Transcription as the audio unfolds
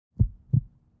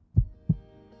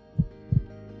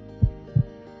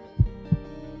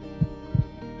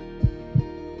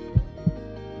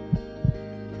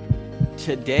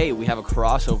Today we have a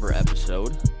crossover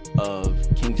episode of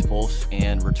King's Pulse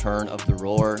and Return of the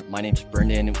Roar. My name's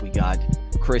Brendan. We got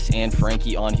Chris and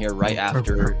Frankie on here right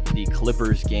after the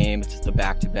Clippers game. It's the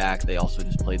back-to-back. They also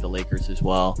just played the Lakers as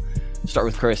well. Start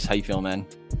with Chris. How you feeling, man?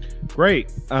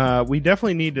 Great. We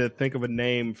definitely need to think of a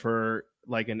name for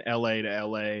like an LA to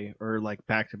LA or like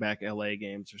back-to-back LA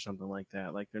games or something like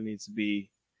that. Like there needs to be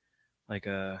like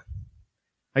a,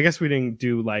 I guess we didn't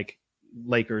do like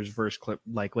Lakers versus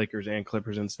Lakers and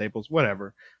Clippers and Staples,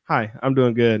 whatever. Hi, I'm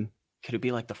doing good. Could it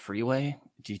be like the freeway?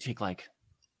 Do you take like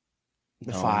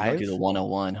the 5? Do the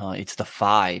 101, huh? It's the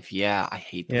 5. Yeah, I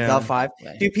hate that. The 5.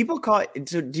 Do people call it?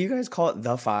 So do you guys call it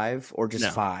the 5 or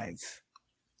just 5?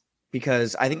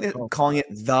 Because I think that calling it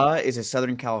the is a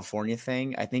Southern California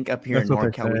thing. I think up here in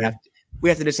NorCal we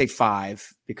have to just say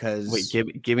 5 because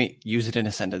wait, use it in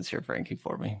a sentence here, Frankie,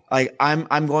 for me. Like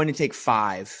I'm going to take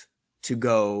 5 to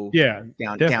go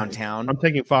downtown. I'm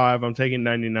taking 5. I'm taking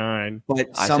 99.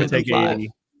 But some take 80.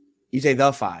 You say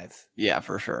the 5. Yeah,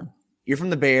 for sure. You're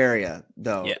from the Bay Area,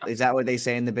 though. Yeah. Is that what they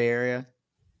say in the Bay Area?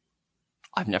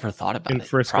 I've never thought about it.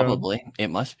 Frisco? Probably.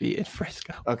 It must be in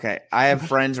Frisco. Okay. I have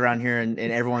friends around here, and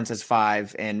everyone says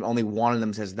 5, and only one of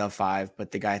them says the 5,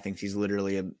 but the guy thinks he's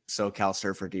literally a SoCal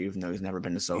surfer dude, even though he's never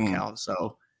been to SoCal.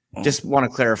 So just want to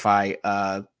clarify.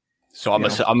 So I'm a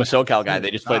SoCal guy.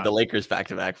 They just played the Lakers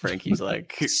back-to-back. Frankie's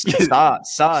like, saw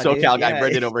SoCal guy,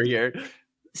 Brendan over here.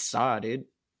 Saw, dude.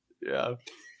 Yeah.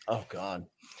 Oh, God.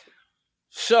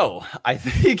 So I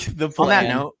think the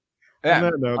plan. On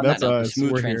that note, that's a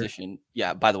smooth transition.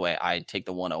 Yeah. By the way, I take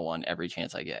the 101 every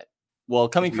chance I get. Well,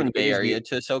 coming from the Bay Area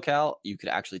to SoCal, you could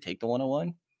actually take the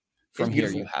 101. From here,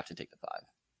 you have to take the 5.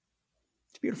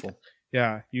 It's beautiful.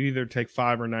 Yeah, you either take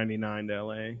 5 or 99 to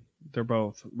LA. They're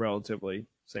both relatively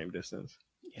same distance.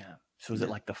 Yeah. So is it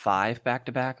like the 5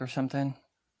 back-to-back or something?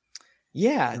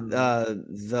 Yeah.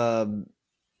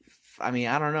 I mean,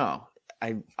 I don't know.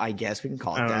 I guess we can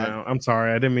call it that. Know. I'm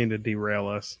sorry. I didn't mean to derail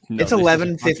us. No, it's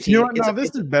 11:15. You know what?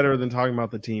 This is better than talking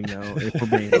about the team, though. If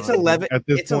we're being it's 11.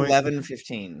 It's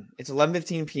 11:15. It's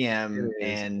 11:15 p.m.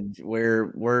 and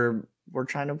we're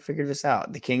trying to figure this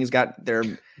out. The Kings got their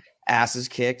asses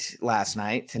kicked last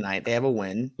night. Tonight they have a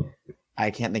win.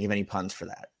 I can't think of any puns for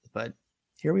that, but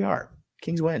here we are.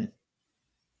 Kings win.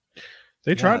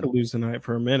 They tried to lose tonight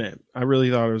for a minute. I really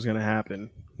thought it was going to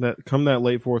happen. That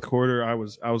late fourth quarter, I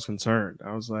was concerned.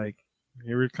 I was like,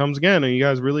 here it comes again. Are you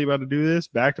guys really about to do this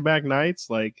back-to-back nights,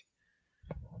 like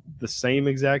the same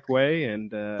exact way?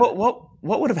 And but what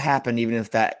would have happened even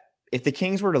if the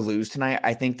Kings were to lose tonight?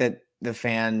 I think that the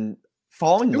fan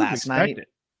following last night,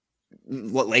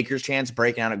 what Lakers chance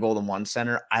breaking out at Golden One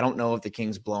Center, I don't know if the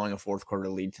Kings blowing a fourth quarter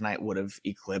lead tonight would have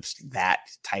eclipsed that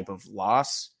type of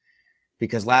loss.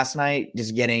 Because last night,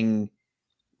 just getting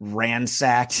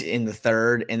ransacked in the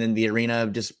third and then the arena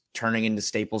just turning into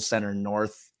Staples Center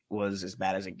North was as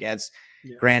bad as it gets.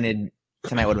 Yeah. Granted,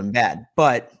 tonight would have been bad,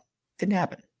 but didn't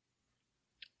happen.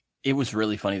 It was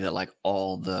really funny that like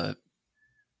all the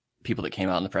people that came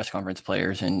out in the press conference,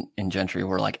 players and Gentry,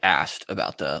 were like asked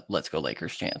about the "Let's Go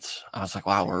Lakers" chants. I was like,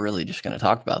 wow, we're really just going to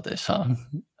talk about this, huh?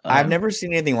 I've never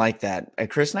seen anything like that.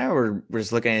 Chris and I were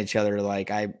just looking at each other like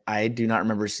I do not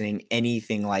remember seeing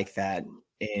anything like that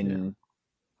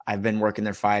I've been working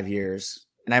there 5 years.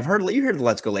 And you heard the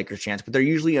Let's Go Lakers chants, but they're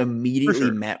usually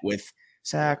immediately met with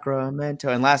Sacramento.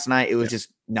 And last night it was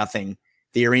just nothing.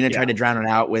 The arena tried to drown it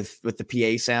out with the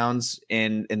PA sounds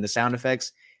and the sound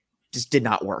effects. Just did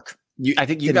not work. I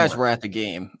think you guys were at the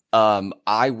game.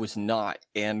 I was not.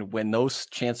 And when those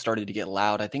chants started to get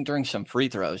loud, I think during some free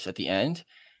throws at the end,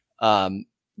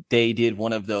 they did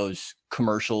one of those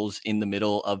commercials in the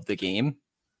middle of the game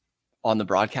on the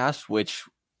broadcast, which,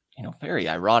 very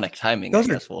ironic timing. Those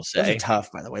we'll say. Those are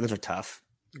tough, by the way. Those are tough.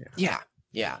 Yeah.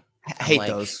 I hate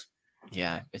those.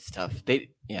 Yeah, it's tough.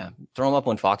 Throw them up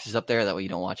when Fox is up there. That way you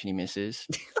don't watch any misses.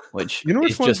 Which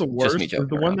which one's the worst? The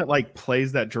one that like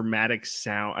plays that dramatic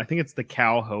sound. I think it's the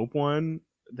Cal Hope one.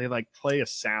 They like play a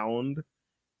sound,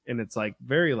 and it's like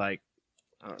very like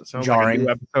sounds jarring. Like a new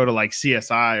episode of like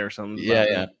CSI or something.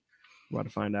 Yeah. I'm about to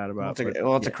find out about.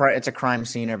 It's a crime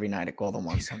scene every night at Golden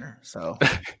One Center. So,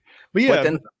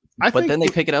 but then they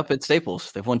pick it up at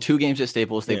Staples. They've won 2 games at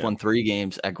Staples. They've won 3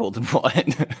 games at Golden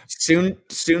One.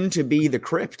 soon to be the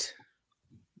Crypt.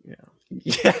 Yeah.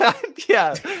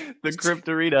 The Crypt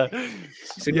Arena.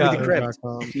 Soon to be the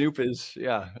Crypt. Snoop is.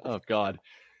 Yeah. Oh God.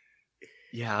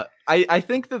 Yeah. I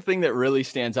think the thing that really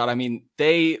stands out. I mean,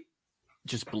 they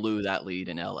just blew that lead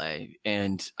in LA,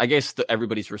 and I guess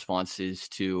everybody's response is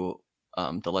to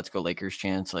the "Let's Go Lakers"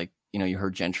 chants. Like, you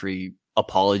heard Gentry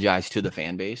apologize to the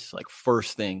fan base. Like,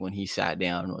 first thing when he sat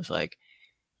down was like,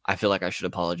 I feel like I should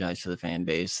apologize to the fan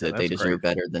base that they deserve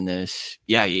great. better than this.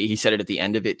 Yeah, he said it at the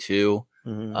end of it too,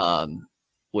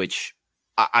 which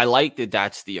I like that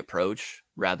that's the approach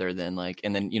rather than like,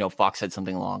 and then, Fox said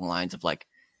something along the lines of like,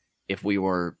 if we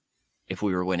were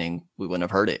winning, we wouldn't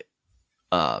have heard it.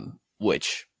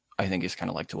 Which I think is kind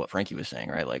of like to what Frankie was saying,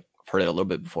 right? Like I've heard it a little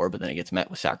bit before, but then it gets met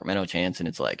with Sacramento chants. And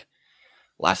it's like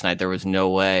last night, there was no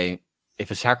way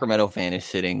if a Sacramento fan is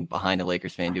sitting behind a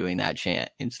Lakers fan doing that chant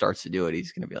and starts to do it,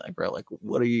 he's going to be like, bro, like,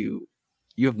 what are you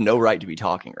have no right to be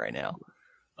talking right now.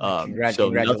 So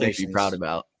nothing to be proud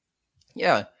about.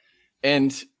 Yeah.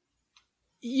 And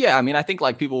yeah, I mean, I think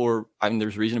like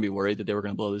there's reason to be worried that they were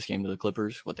going to blow this game to the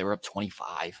Clippers. They were up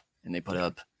 25 and they put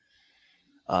up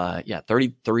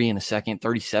 33 in the second,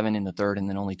 37 in the third, and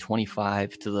then only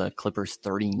 25 to the Clippers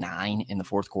 39 in the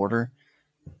fourth quarter.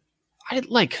 I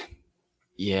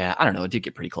don't know. It did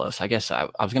get pretty close. I guess I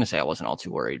was going to say I wasn't all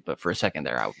too worried, but for a second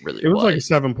there, I really was. It was like a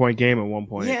 7-point game at one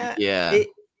point. Yeah.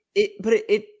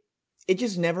 It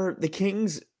just never, the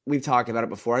Kings, we've talked about it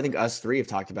before. I think us three have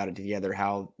talked about it together,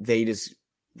 how they just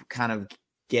kind of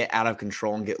get out of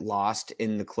control and get lost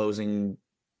in the closing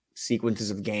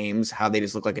sequences of games, how they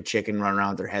just look like a chicken running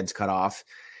around with their heads cut off.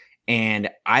 And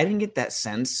I didn't get that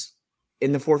sense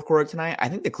in the fourth quarter tonight. I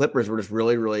think the Clippers were just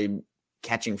really, really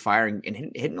catching fire and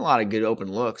hitting a lot of good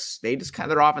open looks. They just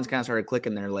their offense kind of started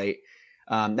clicking there late.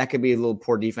 That could be a little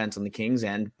poor defense on the Kings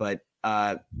end, but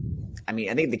I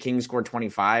think the Kings scored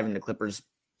 25 and the Clippers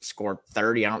scored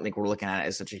 30. I don't think we're looking at it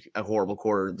as such a horrible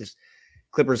quarter. This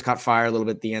Clippers caught fire a little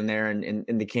bit at the end there, and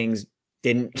the Kings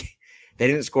didn't. They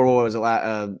didn't score. What was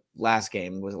it last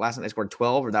game? Was it last night they scored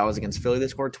 12, or that was against Philly? They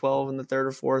scored 12 in the third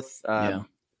or fourth.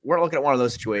 We're looking at one of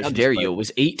those situations. How dare you? It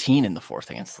was 18 in the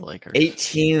fourth against the Lakers.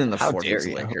 18 in the fourth against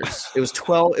the Lakers. It was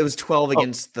 12. It was 12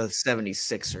 against the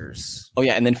 76ers. Oh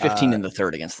yeah, and then 15 in the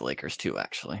third against the Lakers too.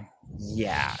 Actually.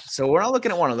 Yeah. So we're not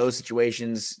looking at one of those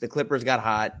situations. The Clippers got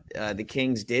hot. The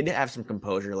Kings did have some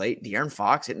composure late. De'Aaron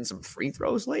Fox hitting some free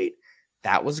throws late.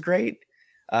 That was great.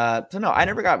 So no, I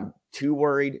never got too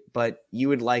worried, but you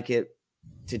would like it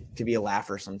to be a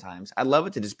laugher sometimes. I'd love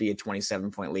it to just be a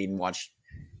 27-point lead and watch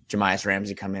Jamias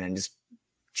Ramsey come in and just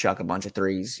chuck a bunch of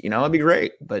threes. It'd be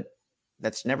great, but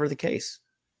that's never the case.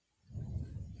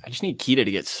 I just need Keita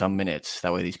to get some minutes.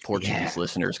 That way these Portuguese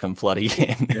listeners come flooding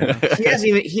in. Yeah.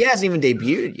 He hasn't even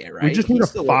debuted yet, right? We just need a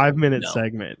 5-minute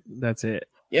segment. That's it.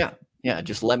 Yeah. Yeah.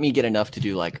 Just let me get enough to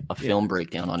do like a film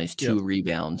breakdown on his 2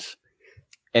 rebounds.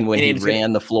 And when he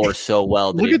ran the floor so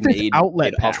well that it made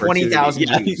outlet pass.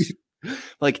 20,000 views.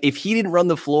 Like if he didn't run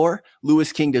the floor,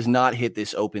 Lewis King does not hit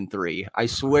this open 3. I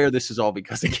swear this is all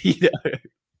because of Keita.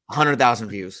 100,000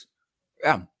 views.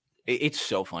 Yeah. It's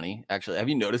so funny, actually. Have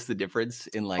you noticed the difference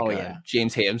in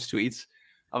James Ham's tweets?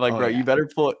 I'm like, you better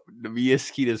put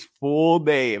Neemias Keita's full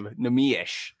name.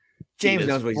 Neemias. James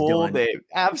knows what he's doing. Name.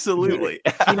 Absolutely.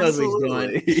 He knows what he's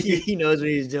doing. He knows what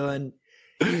he's doing.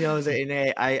 He knows it,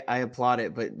 and I applaud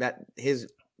it. But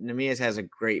Neemias has a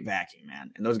great backing,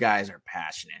 man, and those guys are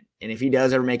passionate. And if he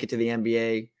does ever make it to the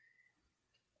NBA,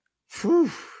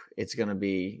 it's gonna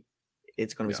be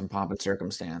some pomp and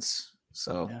circumstance.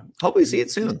 So hope we see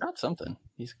it soon. He's got something.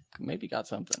 He's maybe got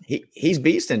something. He's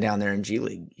beasting down there in G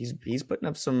League. He's putting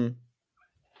up some.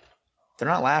 They're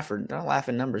not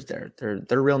laughing numbers there.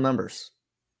 They're real numbers.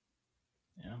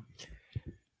 Yeah.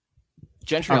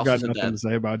 Gentry I've got nothing to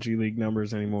say about G League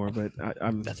numbers anymore, but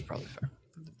that's probably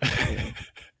fair.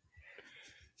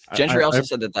 Gentry also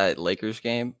said that Lakers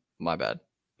game, my bad.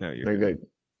 No, you're very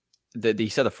good. He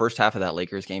said the first half of that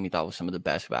Lakers game he thought was some of the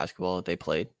best basketball that they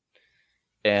played.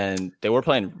 And they were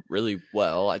playing really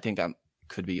well. I think that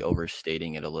could be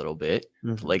overstating it a little bit.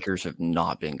 Mm-hmm. The Lakers have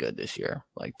not been good this year.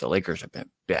 Like the Lakers have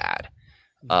been bad.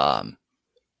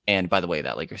 And by the way,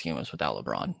 that Lakers game was without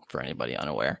LeBron for anybody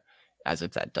unaware, as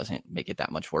if that doesn't make it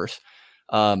that much worse.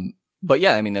 But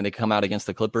yeah, I mean, then they come out against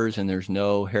the Clippers and there's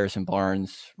no Harrison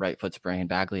Barnes, right foot sprain.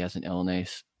 Bagley has an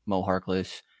illness. Mo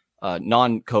Harkless,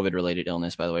 non-COVID related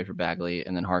illness, by the way, for Bagley.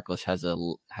 And then Harkless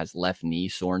has left knee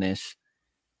soreness.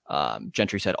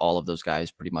 Gentry said all of those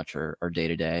guys pretty much are day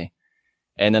to day.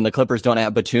 And then the Clippers don't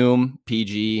have Batum,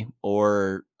 PG,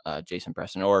 or Jason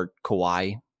Preston, or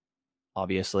Kawhi,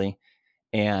 obviously.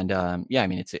 And I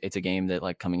mean, it's a game that,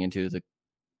 like, coming into the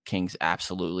Kings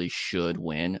absolutely should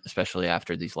win, especially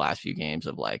after these last few games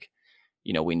of, like,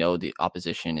 we know the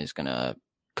opposition is going to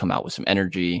come out with some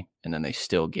energy, and then they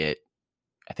still get,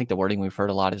 I think the wording we've heard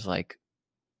a lot is like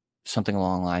something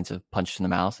along the lines of punched in the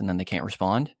mouth, and then they can't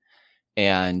respond.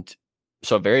 And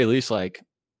so at very least, like,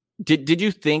 did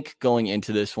you think going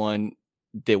into this one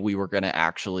that we were going to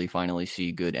actually finally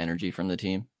see good energy from the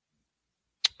team?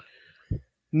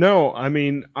 No, I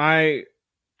mean, I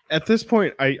At this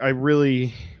point, I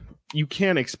really, you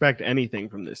can't expect anything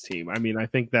from this team. I mean, I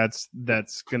think that's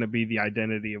going to be the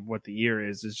identity of what the year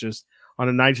is just on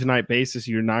a night to night basis.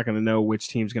 You're not going to know which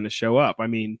team's going to show up. I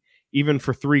mean, even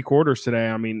for 3 quarters today,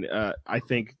 I mean,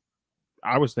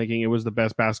 I was thinking it was the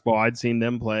best basketball I'd seen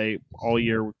them play all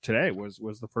year. Today was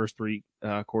the first 3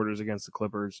 quarters against the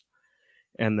Clippers,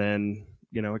 and then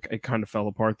it kind of fell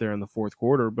apart there in the fourth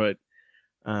quarter. But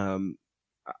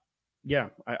yeah,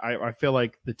 I feel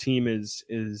like the team is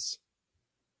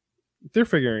they're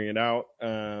figuring it out.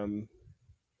 Yeah,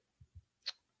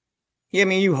 I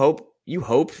mean, you hope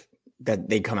that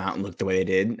they come out and look the way they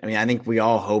did. I mean, I think we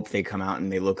all hope they come out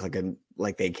and they look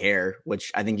like they care,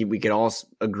 which I think we could all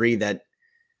agree that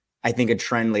I think a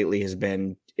trend lately has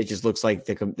been, it just looks like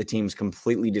the team's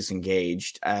completely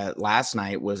disengaged. Last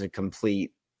night was a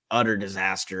complete, utter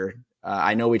disaster.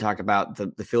 I know we talked about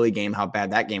the Philly game, how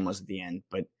bad that game was at the end,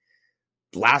 but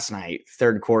last night,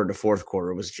 third quarter to fourth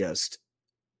quarter was just,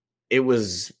 it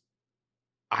was,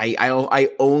 I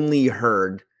only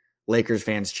heard Lakers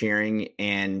fans cheering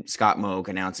and Scott Moak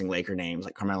announcing Laker names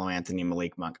like Carmelo Anthony and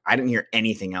Malik Monk. I didn't hear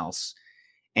anything else.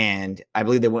 And I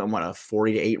believe they went on a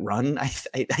 40-8 run. I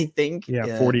think. Yeah,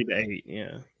 40-8.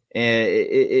 Yeah. And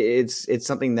it's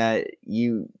something that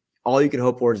all you could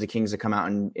hope for is the Kings to come out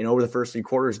and over the first 3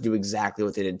 quarters do exactly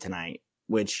what they did tonight,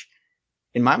 which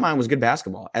in my mind was good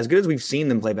basketball. As good as we've seen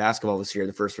them play basketball this year,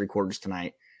 the first 3 quarters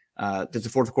tonight. Does the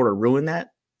fourth quarter ruin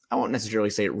that? I won't necessarily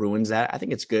say it ruins that. I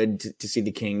think it's good to see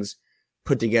the Kings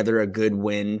put together a good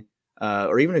win,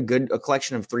 or even a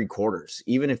collection of 3 quarters,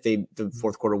 even if the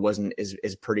fourth quarter wasn't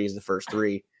as pretty as the first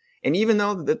 3. And even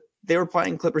though they were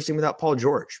playing Clippers team without Paul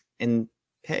George, and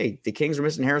hey, the Kings are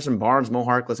missing Harrison Barnes, Mo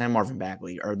Harkless, and Marvin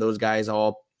Bagley. Are those guys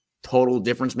all total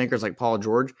difference makers like Paul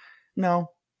George?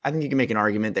 No. I think you can make an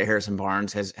argument that Harrison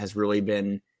Barnes has really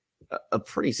been a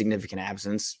pretty significant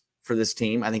absence for this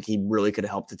team. I think he really could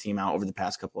have helped the team out over the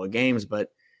past couple of games, but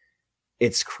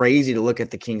it's crazy to look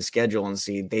at the Kings schedule and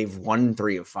see they've won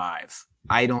 3 of 5.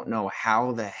 I don't know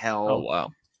how the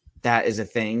hell that is a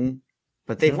thing,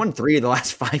 but they've won 3 of the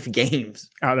last 5 games.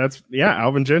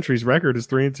 Alvin Gentry's record is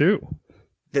 3-2.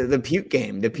 The puke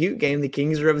game, the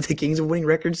Kings have winning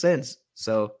record since.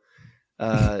 So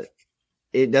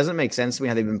it doesn't make sense to me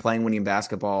how they've been playing winning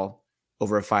basketball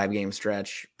over a 5-game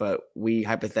stretch, but we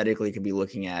hypothetically could be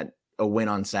looking at a win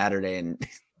on Saturday and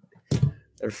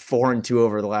they're 4-2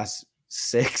 over the last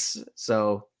 6.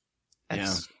 So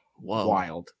that's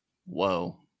wild.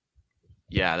 Whoa.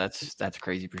 Yeah, that's a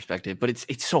crazy perspective, but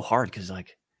it's so hard because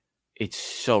it's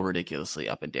so ridiculously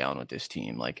up and down with this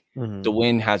team. The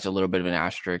win has a little bit of an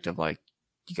asterisk of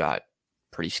you got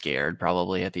pretty scared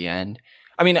probably at the end.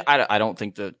 I mean, I don't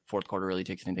think the fourth quarter really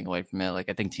takes anything away from it.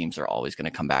 I think teams are always going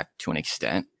to come back to an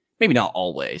extent. Maybe not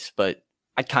always, but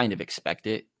I kind of expect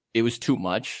it. It was too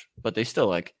much, but they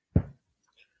still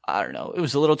I don't know. It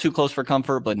was a little too close for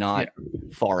comfort, but not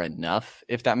far enough,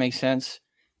 if that makes sense.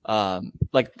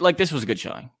 This was a good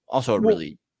showing. Also a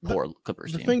really poor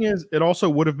Clippers team. The thing is, it also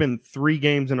would have been 3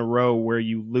 games in a row where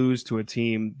you lose to a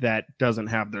team that doesn't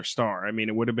have their star. I mean,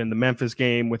 it would have been the Memphis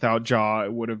game without Ja.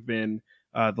 It would have been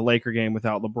the Laker game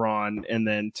without LeBron, and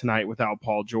then tonight without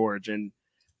Paul George. And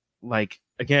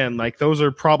those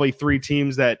are probably 3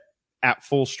 teams that at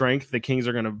full strength, the Kings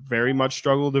are going to very much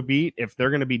struggle to beat. If they're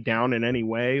going to be down in any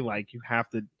way, you have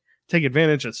to take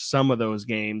advantage of some of those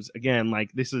games. Again,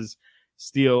 this is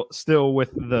still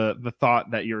with the thought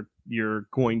that you're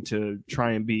going to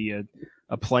try and be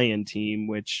a play-in team,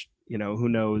 which, who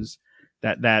knows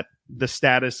that the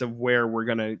status of where we're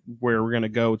gonna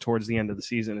go towards the end of the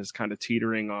season is kind of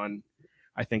teetering on,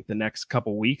 I think, the next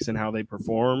couple weeks and how they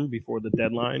perform before the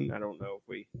deadline. I don't know if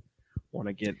we want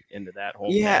to get into that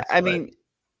whole mess, I mean,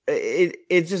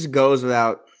 it just goes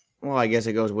without, well, I guess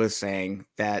it goes with saying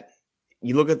that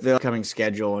you look at the upcoming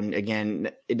schedule, and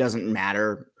again, it doesn't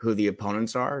matter who the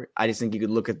opponents are. I just think you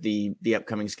could look at the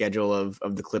upcoming schedule of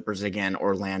the Clippers again,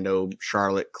 Orlando,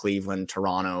 Charlotte, Cleveland,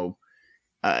 Toronto,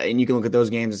 and you can look at those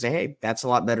games and say, hey, that's a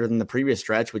lot better than the previous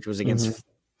stretch, which was against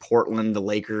Portland, the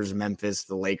Lakers, Memphis,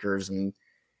 the Lakers.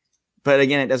 But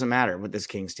again, it doesn't matter with this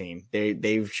Kings team.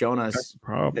 They've shown us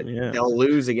they'll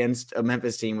lose against a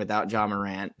Memphis team without Ja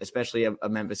Morant, especially a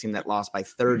Memphis team that lost by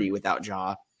 30 without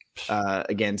Ja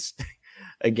against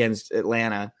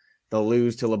Atlanta. They'll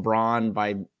lose to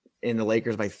LeBron in the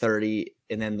Lakers by 30,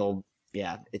 and then they'll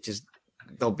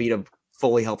beat a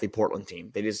fully healthy Portland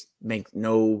team. They just make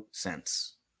no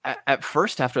sense. At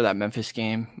first, after that Memphis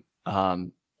game,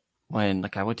 when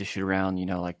I went to shoot around,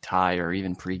 Ty or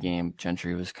even pregame,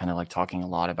 Gentry was kind of talking a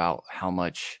lot about how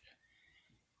much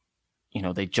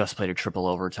they just played a triple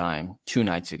overtime 2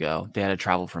 nights ago. They had to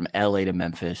travel from LA to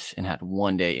Memphis and had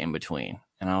 1 day in between.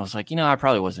 And I was like, I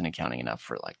probably wasn't accounting enough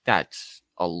for that's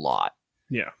a lot.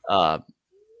 Yeah.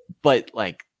 But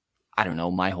I don't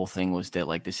know. My whole thing was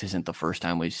that this isn't the first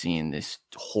time we've seen this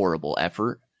horrible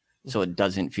effort. So it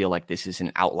doesn't feel like this is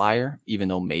an outlier, even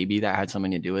though maybe that had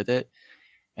something to do with it.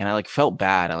 And I felt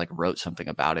bad. I wrote something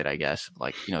about it, I guess.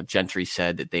 Gentry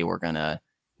said that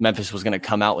Memphis was going to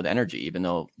come out with energy, even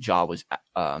though Ja was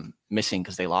missing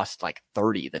because they lost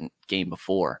 30 the game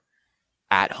before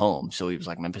at home. So he was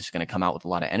Memphis is going to come out with a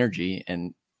lot of energy,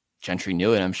 and Gentry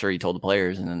knew it. I'm sure he told the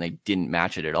players, and then they didn't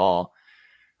match it at all.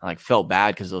 I felt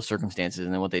bad because of those circumstances.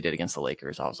 And then what they did against the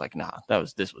Lakers, I was like, nah,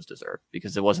 this was deserved,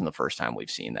 because it wasn't the first time we've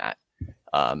seen that.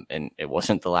 And it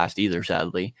wasn't the last either,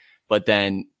 sadly. But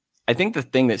then I think the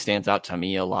thing that stands out to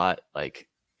me a lot,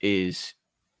 is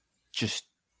just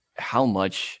how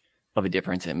much of a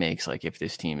difference it makes, if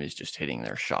this team is just hitting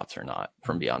their shots or not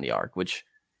from beyond the arc, which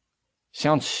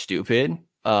sounds stupid.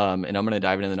 And I'm going to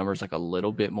dive into the numbers a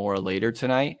little bit more later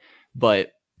tonight,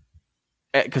 but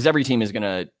because every team is going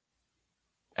to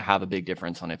have a big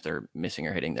difference on if they're missing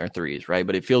or hitting their threes, right?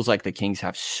 But it feels like the Kings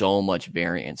have so much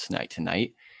variance night to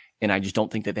night, and I just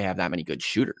don't think that they have that many good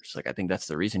shooters. I think that's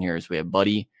the reason here is we have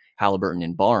Buddy, Halliburton,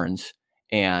 and Barnes,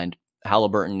 and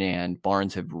Halliburton and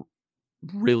Barnes have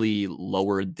really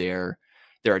lowered their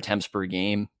attempts per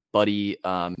game. Buddy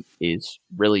is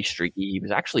really streaky. He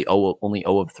was actually only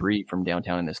 0 of 3 from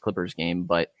downtown in this Clippers game,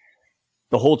 but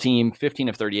the whole team, 15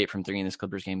 of 38 from 3 in this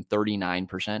Clippers game,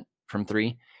 39% from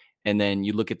 3. And then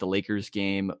you look at the Lakers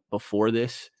game before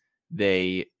this,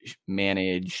 they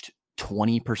managed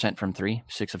 20% from 3,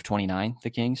 6 of 29,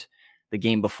 the Kings. The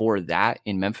game before that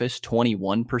in Memphis,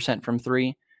 21% from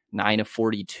 3, 9 of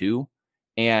 42.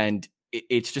 And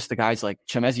it's just the guys like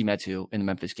Chimezie Metu in the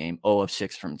Memphis game, 0 of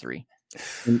 6 from 3.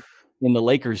 In the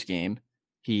Lakers game,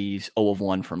 he's 0 of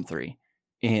 1 from 3.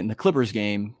 In the Clippers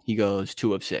game, he goes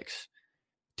 2 of 6.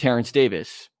 Terrence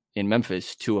Davis in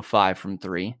Memphis, 2 of 5 from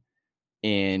 3.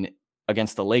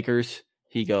 Against the Lakers,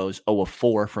 he goes 0 of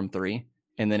 4 from 3.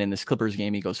 And then in this Clippers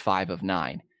game, he goes 5 of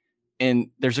 9. And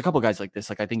there's a couple guys like this.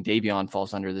 I think Davion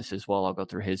falls under this as well. I'll go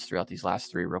through his throughout these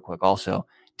last 3 real quick. Also,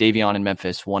 Davion in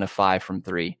Memphis, 1 of 5 from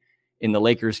 3. In the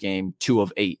Lakers game, 2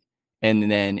 of 8.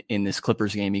 And then in this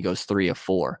Clippers game, he goes 3 of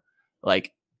 4.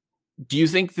 Do you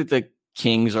think that the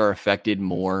Kings are affected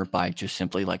more by just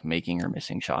simply making or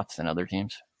missing shots than other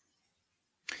teams?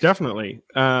 Definitely.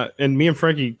 And me and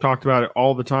Frankie talked about it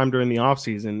all the time during the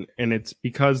offseason, and it's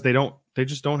because they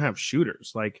just don't have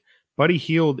shooters. Buddy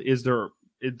Hield is the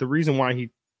reason why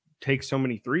he takes so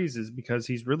many threes is because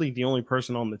he's really the only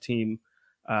person on the team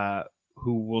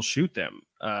who will shoot them.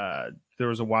 There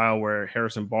was a while where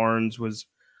Harrison Barnes was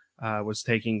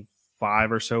taking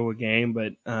 5 or so a game,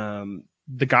 but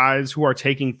the guys who are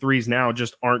taking threes now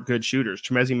just aren't good shooters.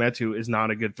 Chimezie Metu is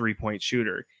not a good 3-point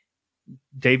shooter.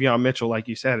 Davion Mitchell, like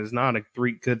you said, is not a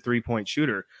good 3-point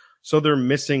shooter. So they're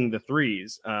missing the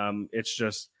threes. It's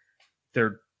just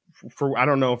I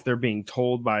don't know if they're being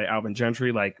told by Alvin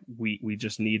Gentry, we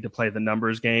just need to play the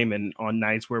numbers game, and on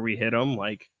nights where we hit them,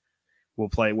 we'll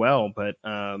play well. But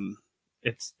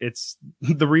it's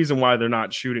the reason why they're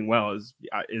not shooting well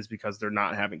is because they're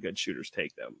not having good shooters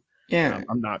take them. Yeah.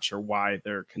 I'm not sure why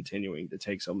they're continuing to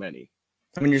take so many.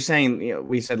 I mean, you're saying,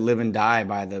 we said live and die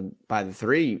by the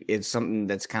 3. It's something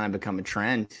that's kind of become a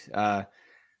trend.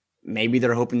 Maybe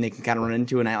they're hoping they can kind of run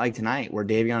into a night like tonight where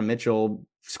Davion Mitchell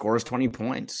scores 20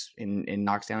 points and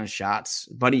knocks down his shots.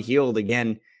 Buddy Hield,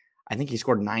 again, I think he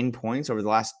scored 9 points over the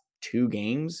last 2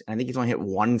 games. I think he's only hit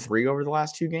 1 3 over the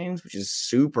last 2 games, which is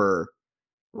super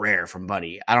rare from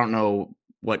Buddy. I don't know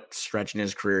what stretch in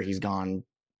his career he's gone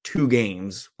 2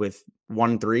 games with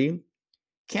 1 3.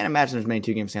 Can't imagine there's many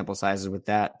 2-game sample sizes with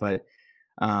that, but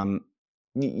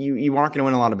you aren't going to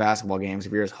win a lot of basketball games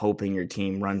if you're just hoping your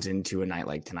team runs into a night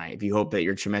like tonight. If you hope that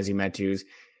your Chimezie Metus,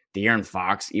 De'Aaron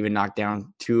Fox even knocked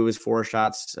down 2 of his 4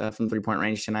 shots from 3-point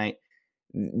range tonight.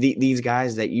 These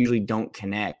guys that usually don't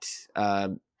connect,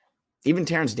 even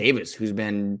Terrence Davis, who's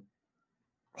been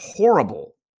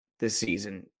horrible this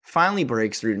season, finally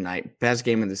breaks through tonight. Best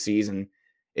game of the season.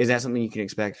 Is that something you can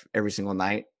expect every single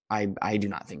night? I do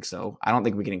not think so. I don't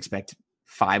think we can expect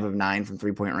 5 of 9 from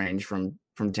 3-point range from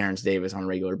Terrence Davis on a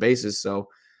regular basis. So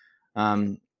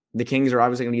the Kings are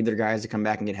obviously going to need their guys to come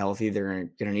back and get healthy. They're going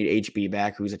to need HB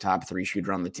back, who's a top 3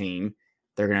 shooter on the team.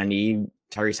 They're going to need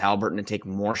Tyrese Halliburton to take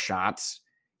more shots.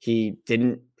 He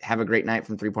didn't have a great night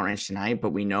from 3-point range tonight,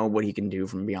 but we know what he can do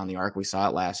from beyond the arc. We saw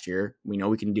it last year. We know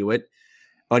we can do it.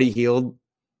 Buddy Hield,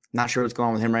 not sure what's going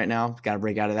on with him right now. Got to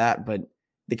break out of that, but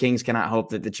the Kings cannot hope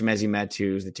that the Chimezie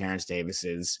Metus, the Terrence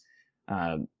Davises,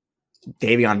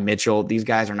 Davion Mitchell, these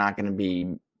guys are not going to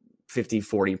be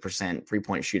 50-40%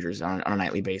 3-point shooters on a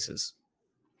nightly basis.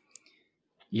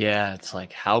 Yeah, it's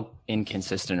like, how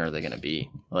inconsistent are they going to be?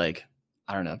 Like,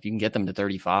 I don't know. If you can get them to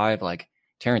 35, like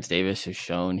Terrence Davis has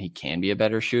shown he can be a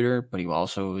better shooter, but he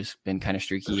also has been kind of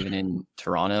streaky even in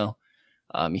Toronto.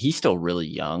 He's still really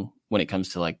young when it comes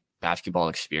to like basketball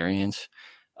experience.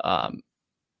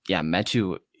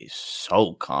 Metu is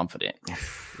so confident.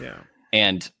 Yeah.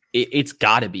 And it's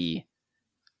got to be,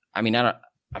 I mean, I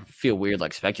feel weird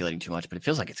like speculating too much, but it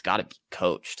feels like it's got to be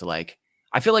coached. Like,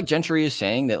 I feel like Gentry is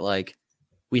saying that like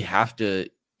we have to,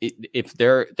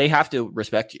 they have to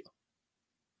respect you,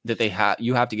 that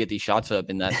you have to get these shots up,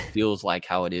 and that feels like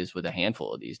how it is with a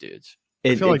handful of these dudes.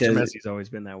 I feel like Chimezi's always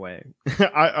been that way.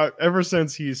 I ever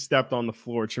since he's stepped on the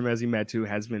floor, Chimezi Metu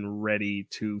has been ready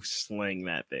to sling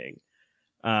that thing.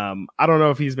 I don't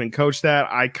know if he's been coached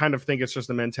that. I kind of think it's just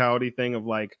a mentality thing of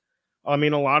like, I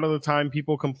mean, a lot of the time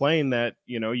people complain that,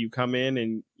 you come in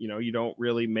and, you don't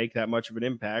really make that much of an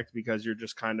impact because you're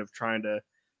just kind of trying to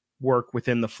work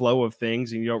within the flow of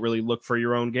things and you don't really look for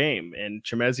your own game. And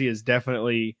Chimezi is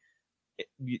definitely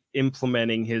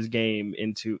implementing his game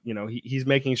into, he's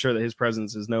making sure that his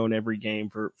presence is known every game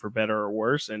for better or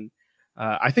worse. And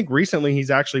I think recently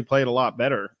he's actually played a lot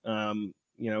better.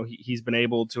 He's been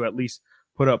able to at least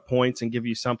put up points and give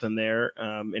you something there.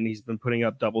 And he's been putting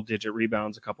up double-digit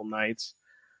rebounds a couple nights.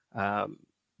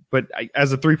 But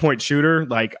as a 3-point shooter,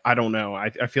 like, I don't know. I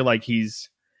feel like he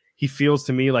feels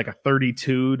to me like a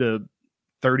 32 to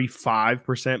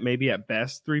 35% maybe at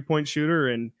best 3-point shooter.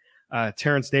 And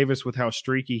Terrence Davis, with how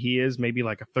streaky he is, maybe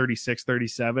like a 36,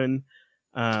 37.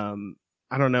 I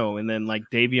don't know. And then like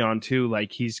Davion too,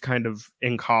 like he's kind of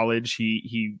in college.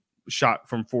 He shot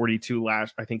from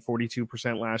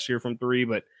 42% last year from 3,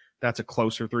 but that's a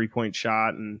closer 3-point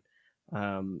shot. And,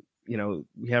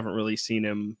 we haven't really seen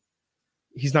him.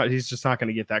 He's just not going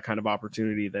to get that kind of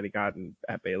opportunity that he got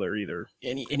at Baylor either.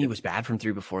 And he was bad from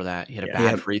 3 before that. He had a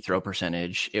bad free throw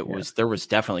percentage. There was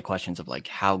definitely questions of like,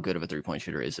 how good of a 3-point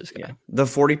shooter is this guy? Yeah. The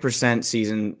 40%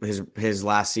 season, his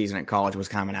last season at college was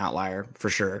kind of an outlier for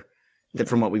sure.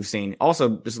 From what we've seen.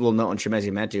 Also, just a little note on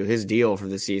Chimezi Metu, his deal for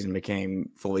this season became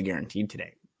fully guaranteed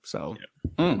today. So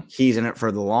he's in it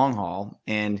for the long haul.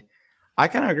 And I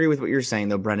kind of agree with what you're saying,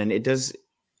 though, Brendan. It does,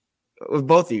 with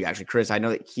both of you, actually, Chris, I know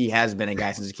that he has been a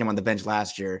guy since he came on the bench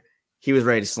last year. He was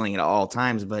ready to sling it at all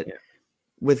times. But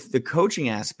with the coaching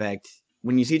aspect,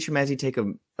 when you see Chimezi take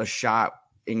a shot,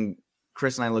 and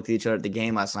Chris and I looked at each other at the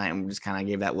game last night and we just kind of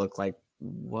gave that look like,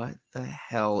 what the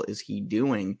hell is he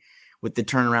doing? With the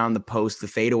turnaround, the post, the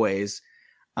fadeaways.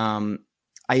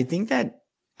 I think that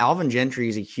Alvin Gentry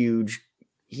is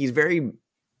he's very,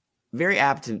 very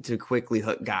apt to quickly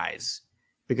hook guys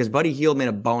because Buddy Hield made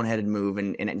a boneheaded move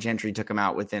and Gentry took him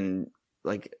out within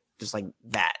just like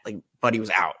that. Like Buddy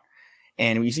was out.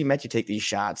 And when you see Metu take these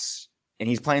shots and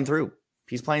he's playing through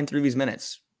these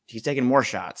minutes, he's taking more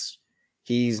shots.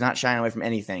 He's not shying away from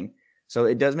anything. So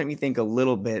it does make me think a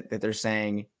little bit that they're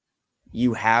saying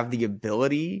you have the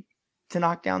ability to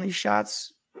knock down these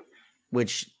shots,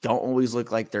 which don't always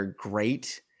look like they're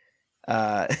great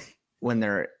when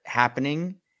they're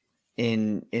happening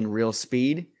in real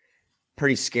speed.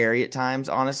 Pretty scary at times,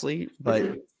 honestly.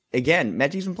 But again,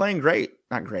 Metu's been playing great.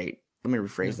 Not great. Let me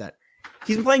rephrase that.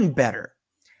 He's been playing better.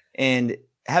 And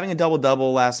having a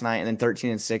double-double last night and then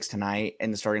 13 and 6 tonight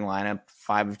in the starting lineup,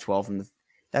 5 of 12 from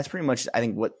that's pretty much, I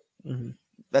think, what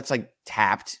that's like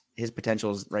tapped. His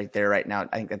potential is right there right now.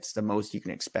 I think that's the most you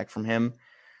can expect from him.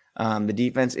 The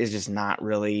defense is just not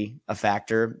really a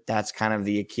factor. That's kind of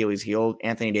the Achilles heel.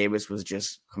 Anthony Davis was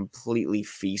just completely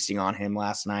feasting on him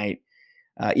last night.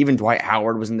 Even Dwight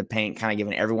Howard was in the paint, kind of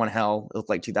giving everyone hell. It looked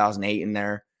like 2008 in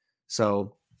there.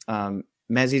 So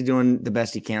Mezzi's doing the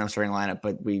best he can on the starting lineup,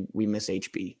 but we miss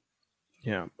HB.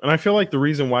 Yeah, and I feel like the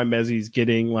reason why Mezzi's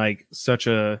getting like such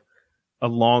a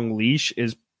long leash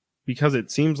is because it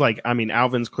seems like, I mean,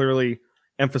 Alvin's clearly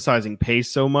emphasizing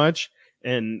pace so much,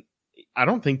 and I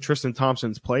don't think Tristan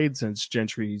Thompson's played since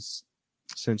Gentry's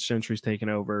taken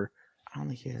over. I don't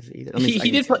think he has either.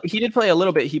 He did play a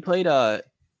little bit. He played at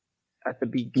the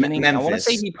beginning. Memphis. I want to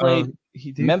say he played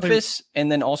Memphis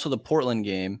and then also the Portland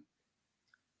game.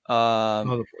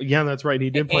 Yeah, that's right.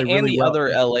 He did play and really the well. other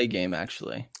LA game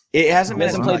actually. It hasn't He been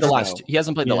hasn't as played much, the last. though. He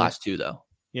hasn't played the last 2 though.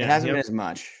 Yeah, it hasn't been as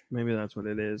much. Maybe that's what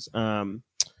it is.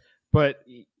 But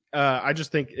I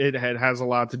just think it has a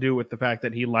lot to do with the fact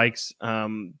that he likes,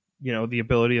 the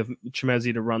ability of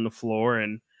Chimezi to run the floor.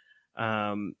 And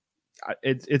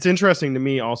it's interesting to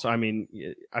me also. I mean,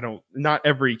 not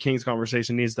every Kings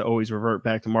conversation needs to always revert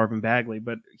back to Marvin Bagley,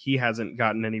 but he hasn't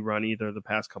gotten any run either the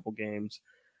past couple games.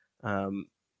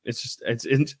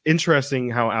 It's interesting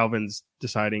how Alvin's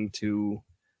deciding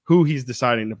who he's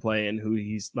deciding to play and who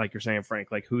he's, like you're saying, Frank,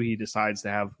 like who he decides to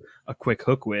have a quick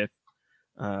hook with.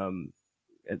 I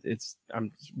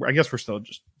guess we're still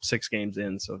just 6 games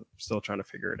in, so still trying to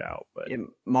figure it out. But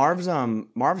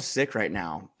Marv's sick right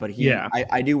now, but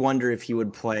I do wonder if he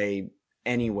would play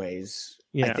anyways.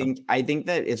 Yeah. I think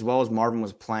that as well as Marvin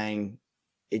was playing,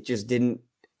 it just didn't.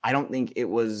 I don't think it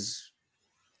was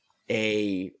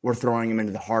we're throwing him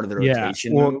into the heart of the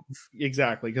rotation move.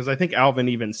 Exactly, because I think Alvin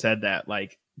even said that,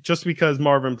 like, just because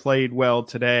Marvin played well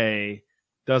today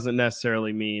doesn't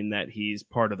necessarily mean that he's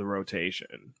part of the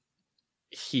rotation.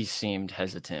 He seemed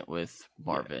hesitant with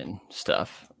Marvin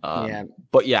stuff.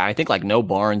 But yeah, I think like no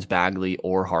Barnes, Bagley,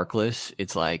 or Harkless.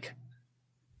 It's like,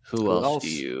 who else do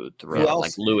you throw?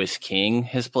 Like Lewis King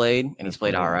has played, and he's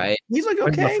played all right. He's like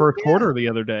okay. Like the first quarter the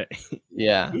other day.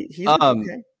 Yeah. He's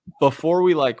okay. Before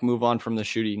we like move on from the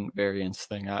shooting variance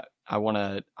thing, I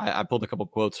pulled a couple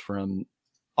quotes from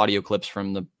audio clips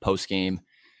from the post game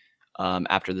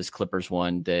after this Clippers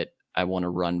one that I want to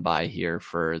run by here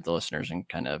for the listeners and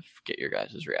kind of get your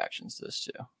guys' reactions to this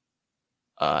too.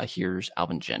 Here's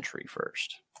Alvin Gentry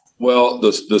first. Well,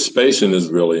 the spacing is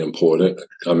really important.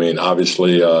 I mean,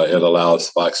 obviously, it allows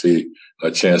Foxy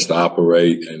a chance to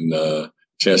operate and a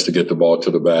chance to get the ball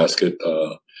to the basket.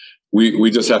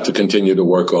 We just have to continue to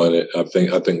work on it. I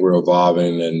think we're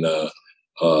evolving, and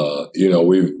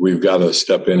we've got to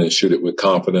step in and shoot it with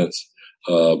confidence.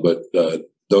 But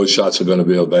those shots are going to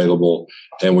be available,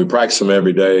 and we practice them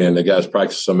every day, and the guys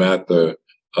practice them at the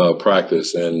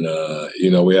practice. And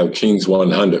we have Kings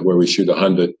 100 where we shoot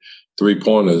 100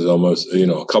 3-pointers almost,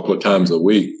 a couple of times a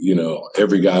week.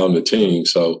 Every guy on the team.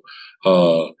 So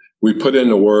we put in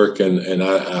the work, and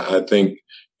I think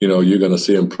you're going to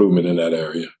see improvement in that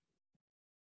area.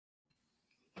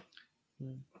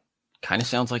 Kind of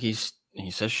sounds like he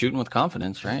says shooting with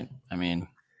confidence, right? I mean,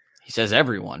 he says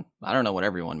everyone. I don't know what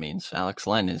everyone means. Alex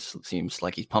Len seems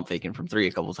like he's pump faking from 3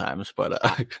 a couple times, but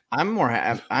I'm more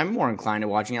inclined to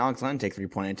watching Alex Len take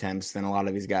 3-point attempts than a lot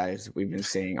of these guys we've been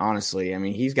seeing. Honestly, I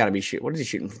mean, he's got to be shooting. What is he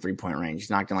shooting from 3-point range? He's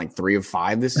knocked in like 3 of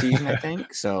 5 this season, I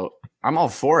think. So I'm all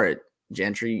for it,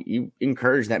 Gentry. You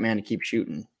encourage that man to keep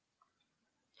shooting.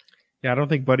 Yeah, I don't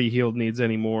think Buddy Hield needs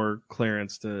any more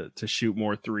clearance to shoot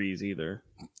more threes either.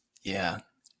 Yeah.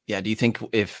 Do you think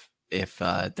if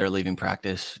they're leaving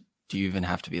practice, do you even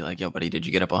have to be like, yo, buddy, did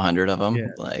you get up 100 of them? Yeah.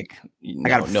 Like, I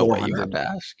got no way you have to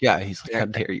ask. Yeah, he's like, how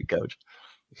dare you, coach?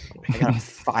 I got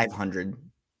 500.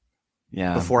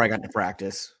 Yeah. Before I got to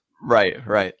practice. Right.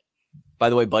 By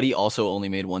the way, Buddy also only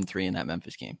made 1 3 in that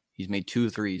Memphis game. He's made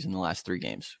 2 threes in the last 3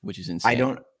 games, which is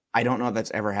insane. I don't know if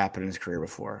that's ever happened in his career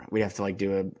before. We'd have to like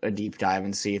do a deep dive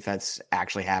and see if that's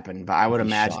actually happened. But I would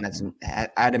imagine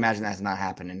I'd imagine that's not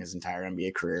happened in his entire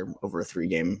NBA career over a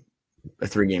 3-game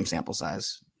sample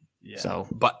size. Yeah. So,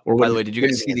 but by the way, did you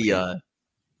guys see the?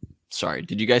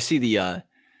 Did you guys see the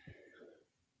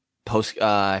post?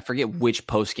 I forget which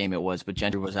post game it was, but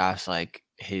Gentry was asked like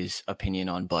his opinion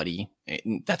on Buddy.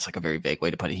 That's like a very vague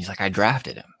way to put it. He's like, I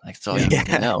drafted him. Like, that's all you need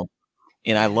to know.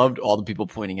 And I loved all the people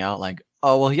pointing out, like,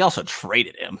 oh, well, he also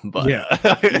traded him. But yeah.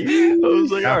 I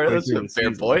was like, all right, that's a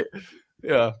fair point.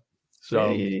 Yeah.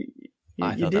 So you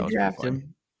did draft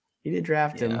him. You did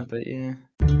draft him, but yeah.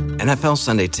 NFL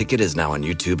Sunday Ticket is now on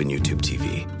YouTube and YouTube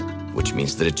TV, which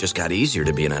means that it just got easier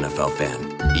to be an NFL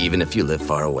fan, even if you live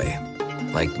far away.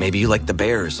 Like maybe you like the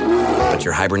Bears, but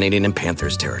you're hibernating in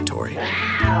Panthers territory.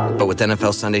 But with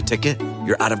NFL Sunday Ticket,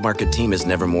 your out-of-market team is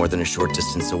never more than a short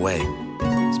distance away.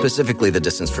 Specifically, the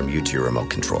distance from you to your remote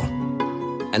control.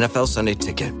 NFL Sunday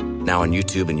Ticket, now on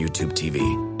YouTube and YouTube TV.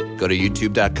 Go to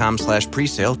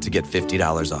youtube.com/presale to get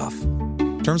 $50 off.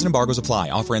 Terms and embargoes apply.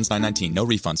 Offer ends 9/19. No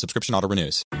refund. Subscription auto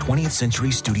renews. 20th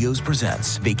Century Studios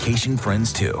presents Vacation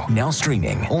Friends 2. Now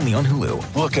streaming only on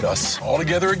Hulu. Look at us, all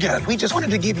together again. We just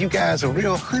wanted to give you guys a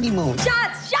real honeymoon.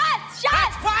 Shots!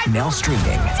 Now streaming.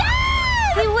 Dad!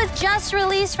 He was just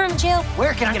released from jail.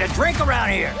 Where can I get a drink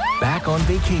around here? Back on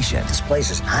vacation. This place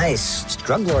is nice. It's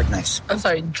drug lord nice. I'm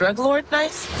sorry, drug lord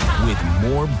nice? With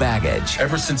more baggage.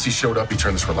 Ever since he showed up, he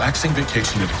turned this relaxing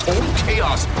vacation into total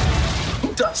chaos.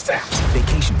 Who does that?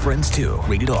 Vacation Friends 2,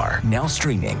 rated R, now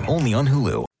streaming only on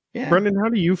Hulu. Yeah. Brendan, how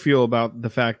do you feel about the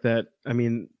fact that, I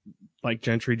mean, like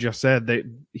Gentry just said, that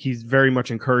he's very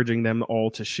much encouraging them all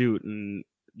to shoot, and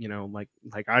like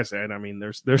I said, I mean,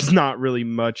 there's not really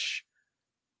much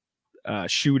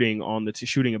shooting on the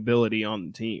shooting ability on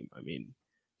the team. I mean,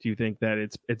 do you think that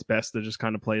it's best to just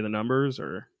kind of play the numbers,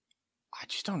 or? I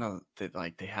just don't know that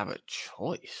like they have a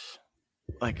choice.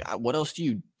 like, what else do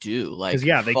you do? Like,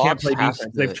 they can't play defense.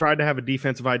 They've tried to have a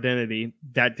defensive identity.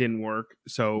 That didn't work.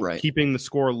 So keeping the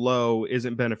score low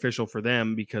isn't beneficial for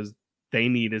them because they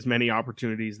need as many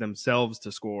opportunities themselves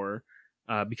to score.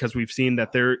 Because we've seen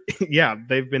that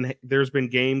there's been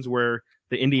games where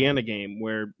the Indiana game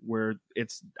where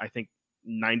it's, I think,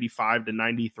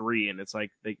 95-93, and it's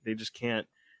like they just can't.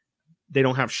 They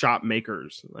don't have shot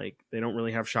makers. Like, they don't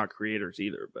really have shot creators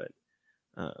either. But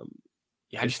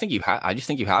I just think you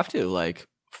have to. Like,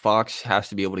 Fox has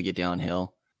to be able to get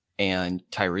downhill, and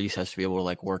Tyrese has to be able to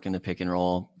like work in the pick and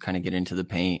roll, kind of get into the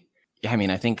paint. Yeah, I mean,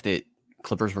 I think that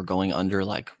Clippers were going under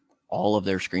like all of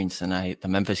their screens tonight. The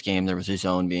Memphis game, there was a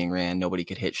zone being ran. Nobody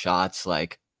could hit shots.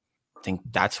 Like, I think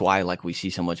that's why like we see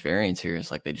so much variance here. Is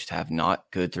like they just have not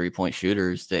good 3-point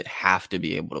shooters that have to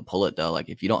be able to pull it though. Like,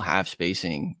 if you don't have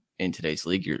spacing in today's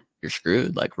league, you're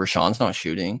screwed. Like, Rashawn's not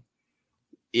shooting.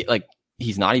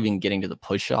 He's not even getting to the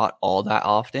push shot all that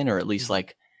often, or at least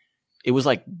like it was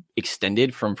like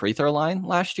extended from free throw line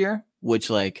last year, which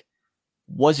like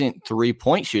wasn't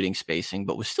 3-point shooting spacing,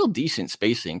 but was still decent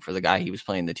spacing for the guy he was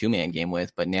playing the 2-man game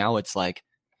with. But now it's like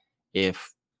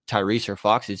if Tyrese or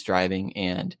Fox is driving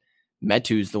and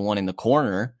Metu's the one in the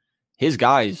corner, his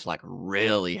guy is like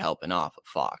really helping off of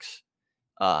Fox.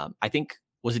 I think,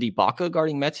 was it Ibaka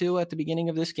guarding Metu at the beginning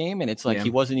of this game? And it's like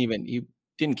he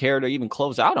didn't care to even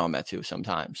close out on Metu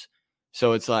sometimes.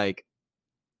 So it's like,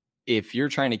 if you're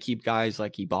trying to keep guys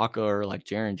like Ibaka or like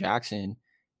Jaren Jackson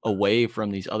away from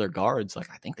these other guards,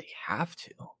 like I think they have to.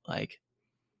 Like,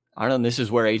 I don't know, this is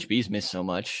where HB's missed so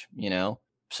much, you know?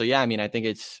 So yeah, I mean, I think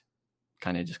it's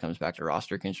kind of just comes back to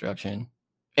roster construction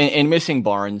and missing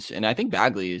Barnes. And I think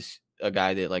Bagley is a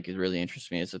guy that like is really interests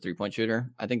me as a 3-point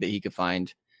shooter. I think that he could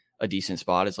find a decent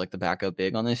spot as like the backup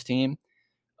big on this team.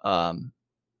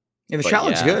 Yeah, the shot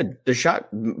looks good. The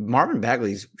shot, Marvin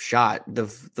Bagley's shot, the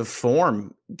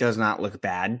form does not look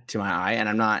bad to my eye. And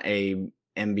I'm not a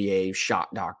NBA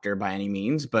shot doctor by any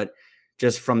means, but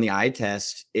just from the eye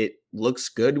test, it looks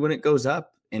good when it goes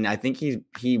up. And I think he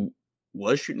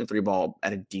was shooting the 3-ball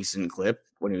at a decent clip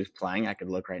when he was playing. I could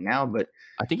look right now, but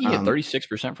I think he hit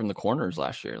 36% from the corners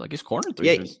last year. Like, his corner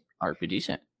threes are pretty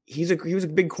decent. He was a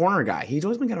big corner guy. He's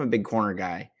always been kind of a big corner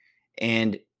guy.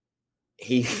 And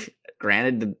he,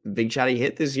 granted, the big shot he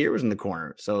hit this year was in the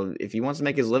corner. So if he wants to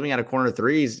make his living out of corner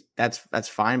threes, that's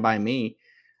fine by me.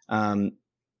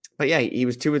 But yeah, he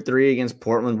was 2 of 3 against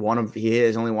Portland. He hit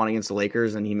his only one against the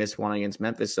Lakers, and he missed one against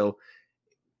Memphis. So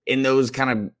in those kind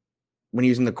of, when he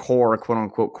was in the core, quote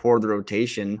unquote, core of the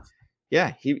rotation,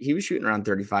 yeah, he was shooting around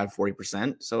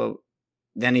 35-40%. So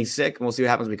then he's sick, and we'll see what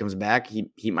happens when he comes back.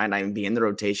 He might not even be in the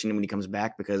rotation when he comes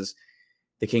back, because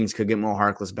the Kings could get Mo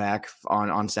Harkless back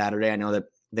on Saturday. I know that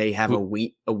they have a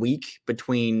week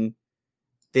between.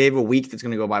 They have a week that's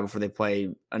going to go by before they play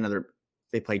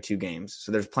 2 games.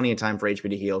 So there's plenty of time for HB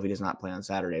to heal if he does not play on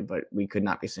Saturday, but we could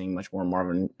not be seeing much more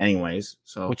Marvin anyways.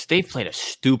 So, which they've played a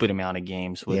stupid amount of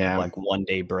games with like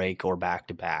 1-day break or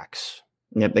back-to-backs.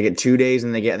 Yep. They get 2 days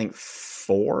and they get, I think,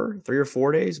 3 or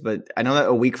 4 days, but I know that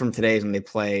a week from today is when they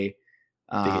play.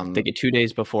 They get 2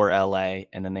 days before LA,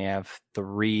 and then they have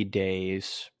 3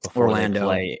 days before they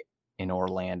play in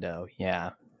Orlando.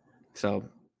 Yeah. So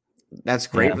that's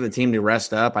great for the team to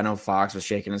rest up. I know Fox was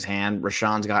shaking his hand.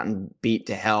 Rashawn's gotten beat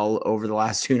to hell over the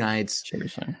last 2 nights.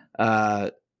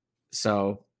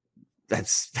 So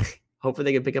that's hopefully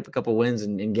they can pick up a couple wins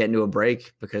and get into a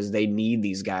break, because they need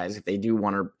these guys. If they do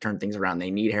want to turn things around,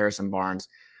 they need Harrison Barnes.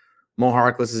 Mo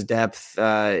Harkless's depth.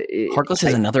 Harkless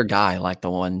is another guy like the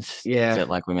ones that,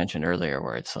 like we mentioned earlier,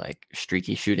 where it's like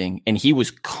streaky shooting, and he was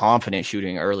confident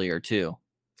shooting earlier too.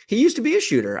 He used to be a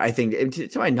shooter, I think.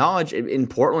 To my knowledge, in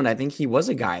Portland, I think he was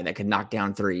a guy that could knock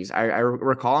down threes. I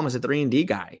recall him as a 3-and-D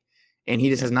guy, and he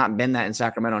just has not been that in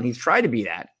Sacramento. And he's tried to be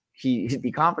that.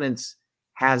 The confidence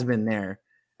has been there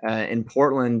in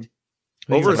Portland.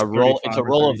 It's a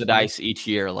roll of the dice each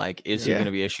year. Like, is he going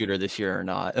to be a shooter this year or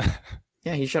not?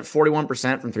 Yeah, he shot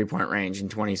 41% from 3-point range in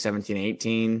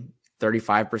 2017-18,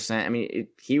 35%. I mean,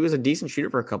 he was a decent shooter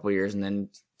for a couple of years, and then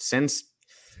since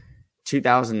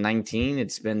 2019,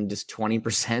 it's been just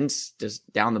 20%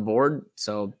 just down the board.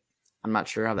 So I'm not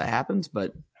sure how that happens,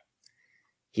 but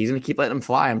he's going to keep letting him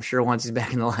fly, I'm sure, once he's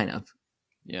back in the lineup.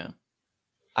 Yeah.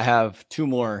 I have 2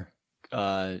 more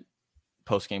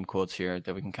post-game quotes here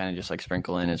that we can kind of just like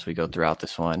sprinkle in as we go throughout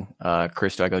this one.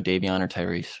 Chris, do I go Davion or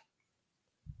Tyrese?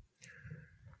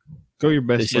 Go your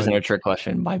best. This isn't a trick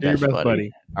question. My best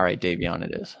buddy. All right, Davion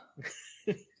it is.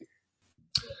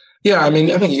 Yeah, I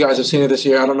mean, I think you guys have seen it this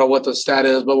year. I don't know what the stat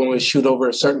is, but when we shoot over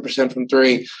a certain percent from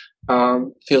 3,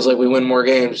 feels like we win more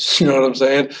games. You know what I'm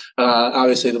saying?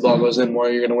 Obviously, the ball goes in more,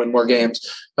 you're going to win more games.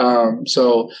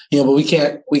 So but we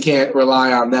can't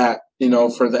rely on that.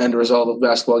 For the end result of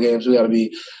basketball games, we got to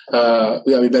be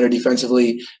better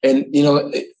defensively. And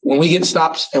when we get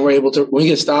stops, we're able to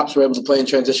play in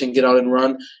transition, get out and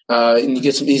run, and you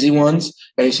get some easy ones,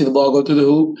 and you see the ball go through the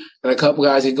hoop, and a couple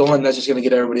guys get going. That's just going to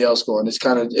get everybody else going. It's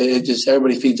it just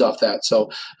everybody feeds off that. So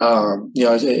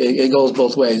it goes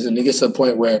both ways, and it gets to the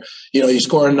point where you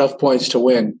score enough points to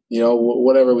win.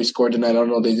 Whatever we scored tonight, I don't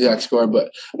know the exact score, but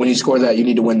when you score that, you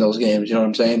need to win those games. You know what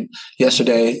I'm saying?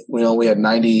 Yesterday, we had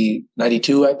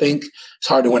 92, I think. It's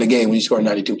hard to win a game when you score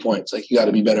 92 points. Like, you got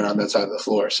to be better on that side of the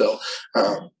floor. So,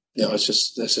 that's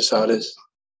just how it is.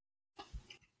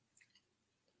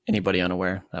 Anybody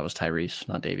unaware? That was Tyrese,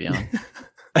 not Davion.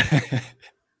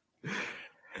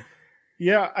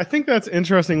 Yeah, I think that's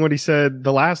interesting what he said.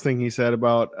 The last thing he said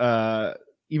about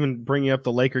even bringing up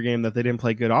the Laker game, that they didn't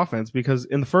play good offense, because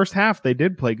in the first half they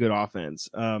did play good offense.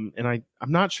 And I'm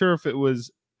not sure if it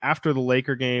was after the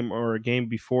Laker game or a game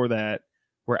before that,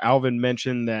 where Alvin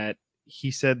mentioned that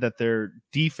he said that their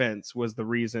defense was the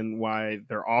reason why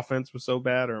their offense was so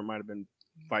bad, or it might have been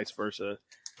vice versa.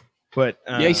 But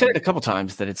yeah, he said it a couple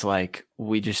times that it's like,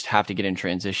 we just have to get in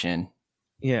transition.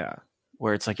 Yeah.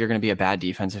 Where it's like, you're going to be a bad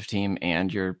defensive team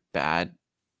and you're bad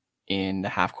in the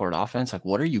half court offense. Like,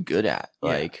 what are you good at? Yeah.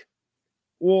 Like,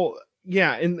 well,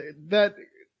 yeah. And that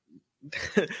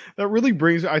really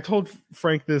brings, I told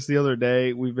Frank this the other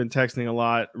day. We've been texting a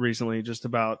lot recently, just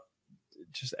about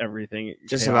everything.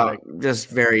 Just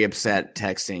very upset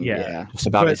texting. Yeah. Just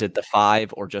about, is it the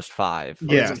 5 or just 5?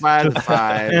 Yeah. It's 5 to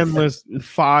 5. Endless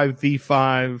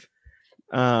 5v5.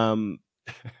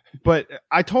 But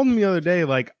I told him the other day,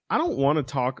 like, I don't want to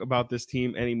talk about this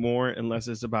team anymore unless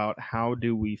it's about how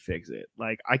do we fix it.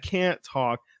 Like, I can't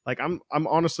talk. Like, I'm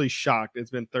honestly shocked.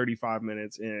 It's been 35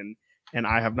 minutes in, and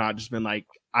I have not just been like,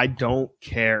 I don't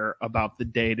care about the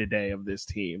day-to-day of this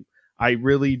team. I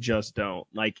really just don't.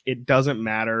 Like, it doesn't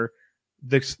matter.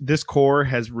 This core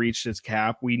has reached its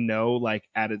cap. We know, like,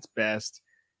 at its best,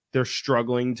 they're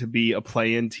struggling to be a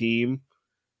play-in team.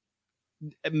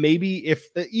 Maybe if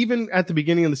even at the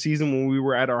beginning of the season, when we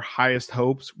were at our highest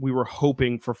hopes, we were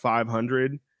hoping for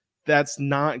 500. That's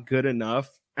not good enough.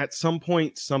 At some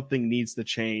point, something needs to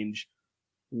change.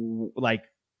 Like,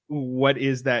 what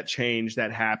is that change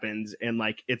that happens? And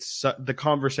like, it's the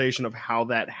conversation of how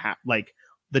that like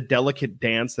the delicate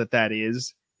dance that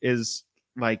is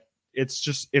like, it's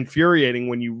just infuriating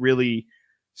when you really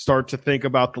start to think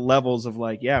about the levels of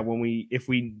like, yeah, if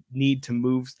we need to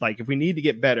move, like if we need to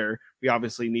get better, we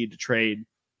obviously need to trade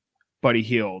Buddy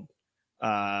Hield,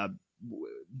 throw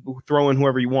in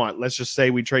whoever you want. Let's just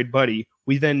say we trade Buddy.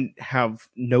 We then have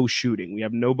no shooting. We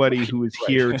have nobody who is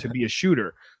here to be a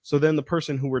shooter. So then the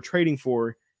person who we're trading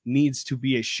for needs to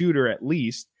be a shooter at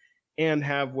least, and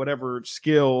have whatever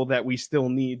skill that we still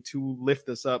need to lift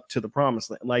us up to the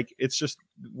promised land. Like, it's just,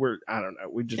 I don't know.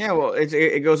 Well,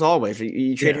 it goes all ways.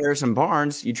 You trade Harrison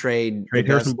Barnes, you trade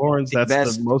Harrison Barnes.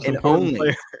 That's the most important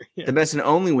player. The best and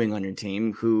only wing on your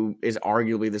team, who is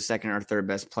arguably the second or third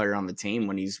best player on the team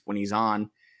when he's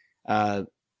on.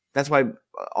 That's why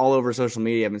all over social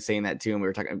media, I've been saying that too. And we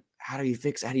were talking, how do you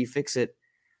fix it?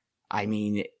 I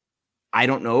mean, I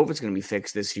don't know if it's going to be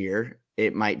fixed this year.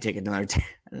 It might take another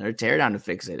teardown to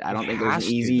fix it. I don't think there's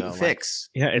an easy fix.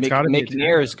 Yeah, it's got to be.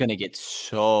 McNair is going to get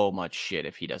so much shit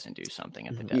if he doesn't do something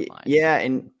at the deadline. Yeah,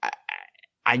 and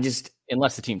I just,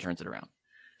 unless the team turns it around,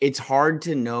 it's hard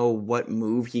to know what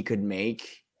move he could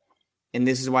make. And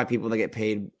this is why people that get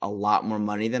paid a lot more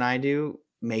money than I do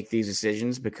make these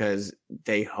decisions, because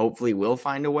they hopefully will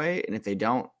find a way. And if they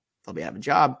don't, they'll be out of a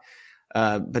job.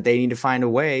 But they need to find a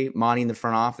way, Monty in the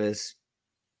front office,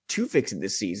 to fix it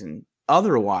this season.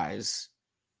 Otherwise,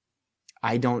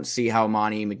 I don't see how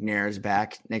Monty McNair is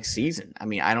back next season. I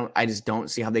mean, I just don't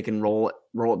see how they can roll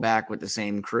it back with the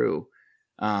same crew.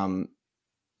 And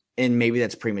maybe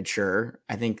that's premature.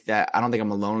 I don't think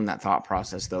I'm alone in that thought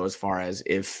process, though, as far as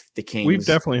if the Kings, we've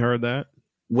definitely heard that,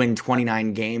 win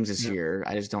 29 games this year.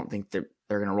 I just don't think they're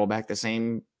going to roll back the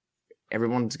same.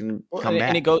 Everyone's going to come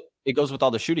back. And it goes with all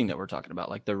the shooting that we're talking about.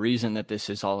 Like, the reason that this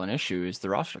is all an issue is the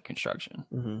roster construction.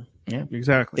 Mm-hmm. Yeah,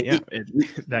 exactly.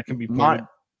 That can be pointed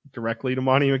directly to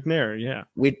Monty McNair. Yeah.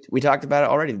 We talked about it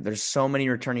already. There's so many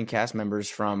returning cast members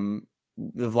from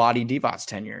the Vlade Divac's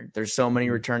tenure. There's so many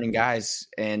returning guys.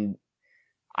 And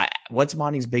what's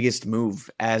Monty's biggest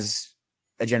move as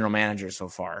a general manager so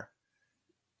far?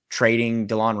 Trading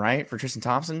DeLon Wright for Tristan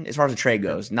Thompson? As far as the trade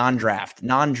goes, non-draft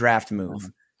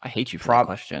move. I hate you for that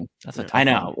question. That's a tough I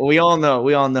know. one. We all know.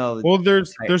 Well,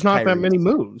 there's not that many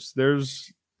moves.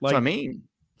 There's like, that's what I mean.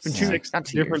 Six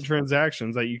different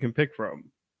transactions that you can pick from.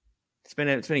 It's been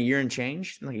a year and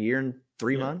change, like a year and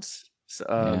 3 months.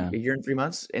 A year and 3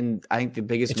 months, and I think the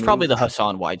biggest. It's probably the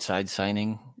Hassan Whiteside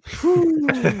signing, or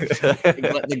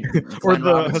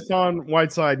the Hassan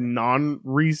Whiteside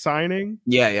non-re-signing.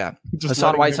 Yeah.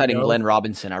 Hassan Whiteside and Glenn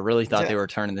Robinson. I really thought they were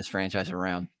turning this franchise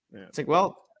around. Yeah. It's like,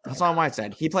 well, Hassan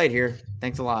Whiteside, he played here.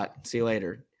 Thanks a lot. See you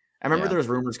later. I remember there was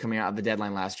rumors coming out of the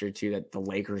deadline last year too that the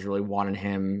Lakers really wanted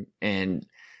him, and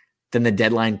then the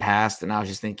deadline passed, and I was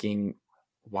just thinking,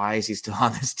 why is he still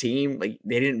on this team? Like,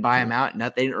 they didn't buy him out. They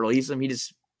didn't release him. He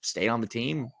just stayed on the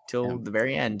team till the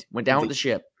very end. Went down with the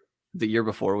ship. The year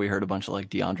before, we heard a bunch of like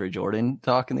DeAndre Jordan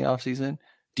talk in the offseason.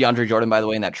 DeAndre Jordan, by the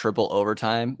way, in that triple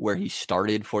overtime where he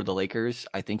started for the Lakers,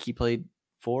 I think he played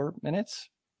 4 minutes.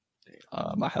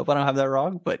 I hope I don't have that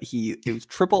wrong, but it was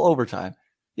triple overtime.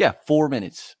 Yeah, 4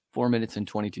 minutes. 4 minutes and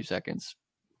 22 seconds.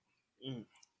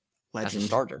 Legend. As a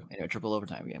starter in a triple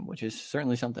overtime game, which is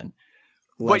certainly something.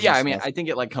 But yeah, I mean, I think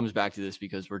it like comes back to this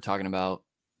because we're talking about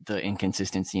the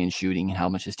inconsistency in shooting and how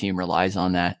much his team relies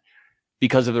on that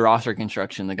because of the roster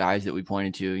construction. The guys that we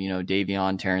pointed to,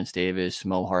 Davion, Terrence Davis,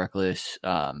 Mo Harkless,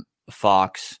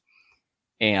 Fox,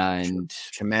 and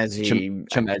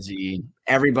Chemezi.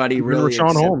 Everybody really.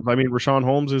 Rashawn Holmes. I mean, Rashawn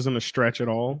Holmes isn't a stretch at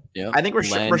all. Yeah, I think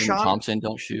Rashawn Thompson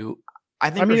don't shoot.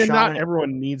 I mean, not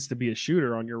everyone needs to be a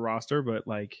shooter on your roster, but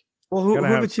like, who gotta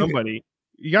have somebody.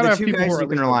 You gotta have people who you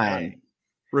can rely on.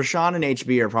 Rashawn and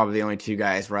HB are probably the only two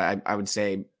guys where I would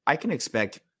say I can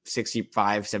expect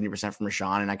 65, 70% from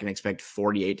Rashawn, and I can expect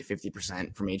 48 to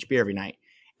 50% from HB every night.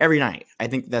 Every night. I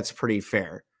think that's pretty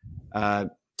fair.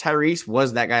 Tyrese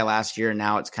was that guy last year, and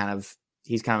now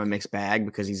he's kind of a mixed bag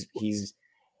because he's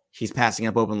passing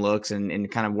up open looks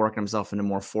and kind of working himself into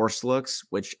more forced looks,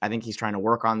 which I think he's trying to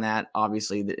work on that.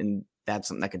 Obviously, and that's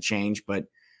something that could change. But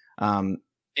and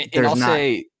I'll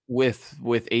say with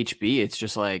HB, it's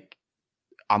just like,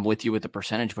 I'm with you with the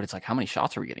percentage, but it's like, how many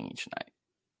shots are we getting each night?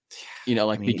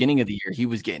 Beginning of the year, he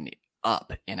was getting it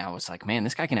up. And I was like, man,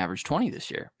 this guy can average 20 this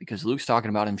year because Luke's talking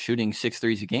about him shooting 6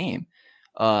 threes a game.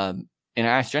 And I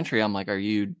asked Gentry, I'm like, are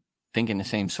you thinking the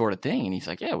same sort of thing? And he's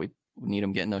like, yeah, we need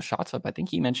him getting those shots up. I think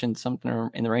he mentioned something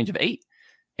in the range of 8.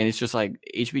 And it's just like,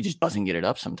 HB just doesn't get it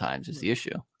up sometimes is the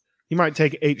issue. He might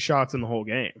take 8 shots in the whole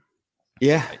game.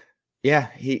 Yeah. Yeah,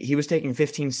 he was taking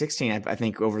 15, 16, I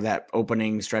think, over that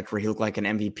opening stretch where he looked like an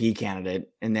MVP candidate.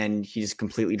 And then he just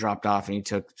completely dropped off and he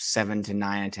took 7 to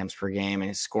 9 attempts per game and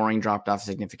his scoring dropped off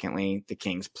significantly. The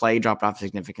Kings' play dropped off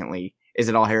significantly. Is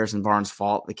it all Harrison Barnes'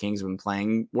 fault? The Kings have been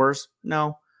playing worse?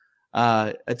 No.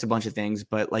 It's a bunch of things.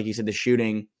 But like you said, the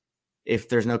shooting, if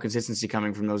there's no consistency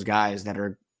coming from those guys that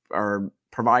are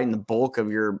providing the bulk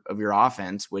of your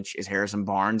offense, which is Harrison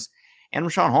Barnes and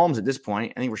Rashawn Holmes at this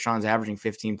point. I think Rashawn's averaging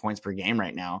 15 points per game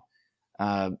right now.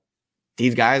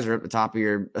 These guys are at the top of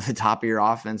your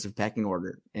offensive pecking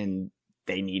order, and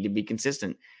they need to be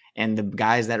consistent. And the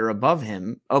guys that are above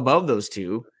those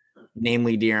two,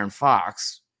 namely De'Aaron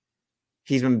Fox,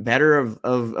 he's been better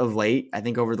of late. I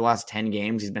think over the last 10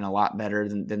 games, he's been a lot better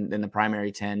than the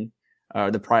primary 10,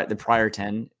 the prior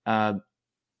 10. But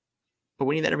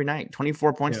we need that every night.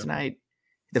 24 points tonight.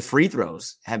 The free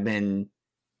throws have been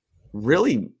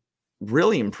really,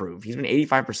 really improved. He's been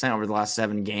 85% over the last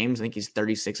 7 games. I think he's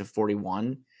 36 of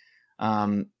 41.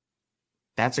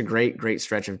 That's a great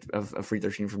stretch of free throw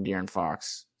shooting from De'Aaron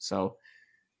Fox. So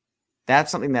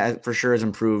that's something that for sure has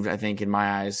improved, I think, in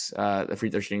my eyes. The free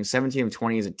throw shooting, 17 of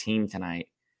 20 as a team tonight.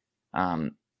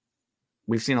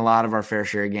 We've seen a lot of our fair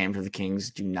share of games where the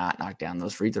Kings do not knock down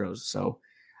those free throws. So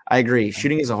I agree.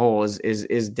 Shooting as a whole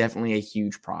is definitely a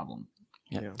huge problem.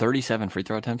 Yeah, 37 free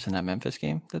throw attempts in that Memphis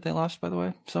game that they lost, by the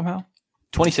way, somehow.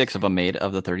 26 of them made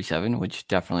of the 37, which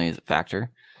definitely is a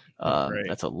factor.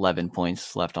 That's 11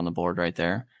 points left on the board right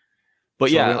there.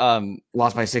 But so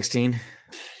lost by 16.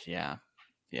 Yeah.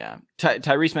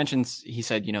 Tyrese mentions, he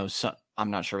said,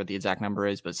 I'm not sure what the exact number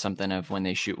is, but something of when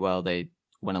they shoot well, they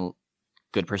win a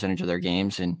good percentage of their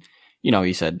games. And,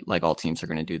 he said like all teams are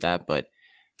going to do that. But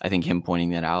I think him pointing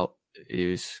that out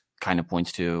is kind of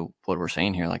points to what we're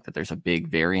saying here, like that there's a big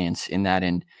variance in that.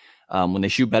 And when they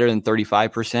shoot better than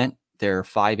 35%, they're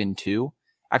 5-2.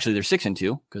 Actually, they're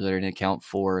 6-2 because they're going to account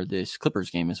for this Clippers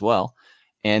game as well.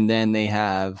 And then they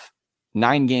have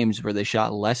 9 games where they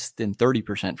shot less than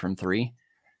 30% from 3.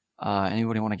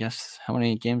 Anybody want to guess how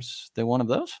many games they won of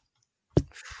those?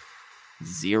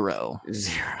 0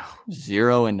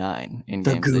 and 9 in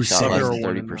games they shot less than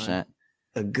 30%.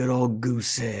 A good old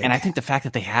goose egg. And I think the fact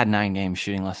that they had 9 games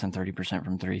shooting less than 30%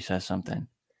 from 3 says something.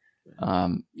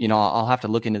 I'll have to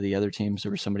look into the other teams.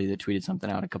 There was somebody that tweeted something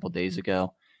out a couple of days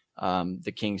ago.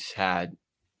 The Kings had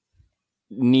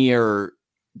near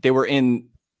they were in.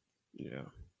 Yeah,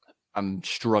 I'm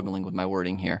struggling with my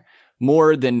wording here.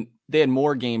 They had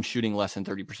more games shooting less than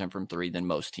 30% from three than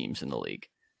most teams in the league.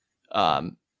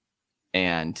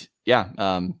 And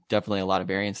definitely a lot of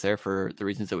variance there for the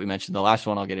reasons that we mentioned. The last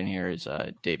one I'll get in here is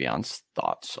Davion's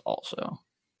thoughts also.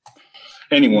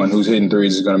 Anyone who's hitting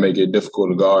threes is going to make it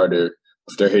difficult to guard, or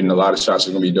if they're hitting a lot of shots,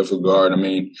 it's going to be difficult to guard. I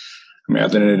mean,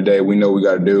 at the end of the day, we know we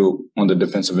got to do on the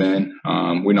defensive end.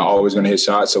 We're not always going to hit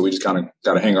shots, so we just kind of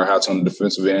got to hang our hats on the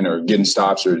defensive end or getting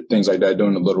stops or things like that,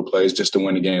 doing the little plays just to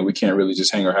win the game. We can't really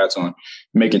just hang our hats on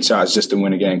making shots just to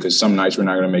win a game, because some nights we're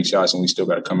not going to make shots and we still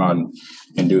got to come out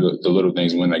and do the little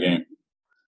things and win that game.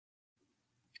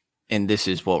 And this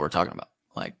is what we're talking about.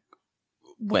 Like,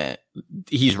 when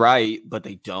he's right, but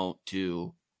they don't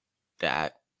do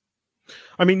that.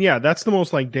 I mean, yeah, that's the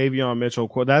most like Davion Mitchell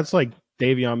quote. That's like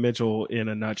Davion Mitchell in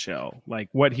a nutshell. Like,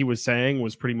 what he was saying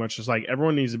was pretty much just like,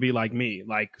 everyone needs to be like me.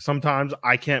 Like, sometimes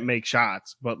I can't make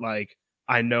shots, but like,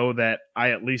 I know that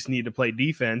I at least need to play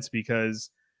defense,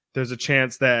 because there's a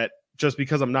chance that just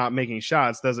because I'm not making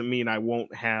shots doesn't mean I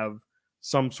won't have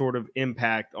some sort of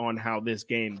impact on how this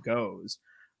game goes.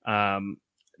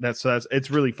 That's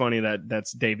it's really funny that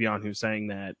that's Davion who's saying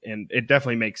that, and it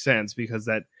definitely makes sense, because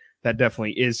that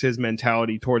definitely is his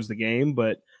mentality towards the game.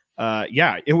 But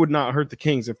it would not hurt the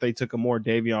Kings if they took a more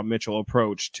Davion Mitchell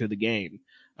approach to the game,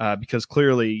 because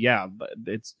clearly,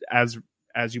 it's as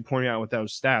you pointed out with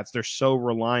those stats, they're so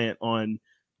reliant on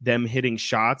them hitting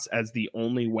shots as the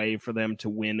only way for them to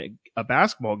win a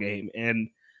basketball game. And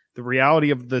the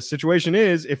reality of the situation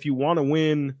is, if you want to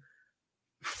win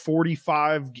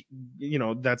 45,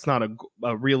 that's not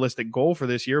a realistic goal for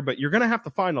this year, but you're going to have to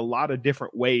find a lot of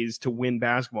different ways to win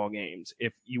basketball games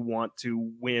if you want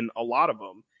to win a lot of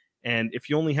them. And if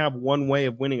you only have one way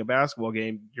of winning a basketball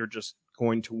game, you're just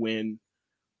going to win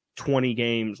 20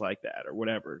 games like that, or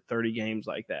whatever, 30 games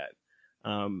like that.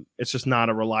 It's just not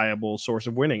a reliable source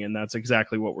of winning, and that's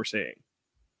exactly what we're seeing.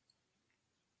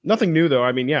 Nothing new, though.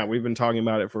 I mean, we've been talking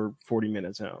about it for 40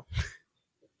 minutes now.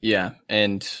 Yeah,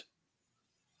 and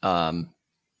I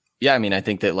mean, I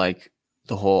think that like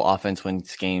the whole offense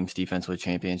wins games, defense wins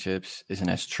championships isn't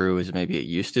as true as maybe it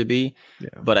used to be. Yeah.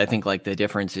 But I think like the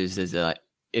difference is that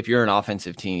if you're an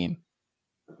offensive team,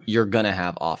 you're gonna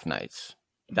have off nights.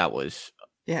 That was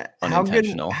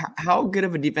unintentional. How good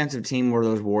of a defensive team were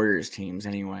those Warriors teams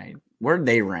anyway? Where did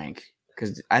they rank?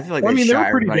 Because I feel like they were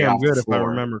pretty damn good if I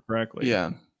remember correctly.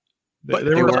 Yeah, but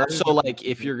they were also like,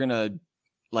 if you're gonna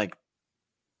like,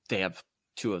 they have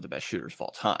two of the best shooters of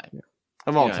all time.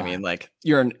 Of all time. I mean, like,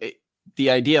 the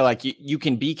idea, like, you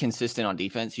can be consistent on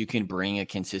defense. You can bring a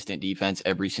consistent defense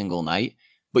every single night,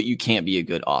 but you can't be a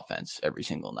good offense every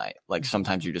single night. Like,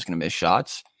 sometimes you're just going to miss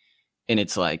shots. And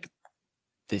it's like,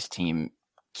 this team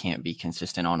can't be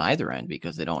consistent on either end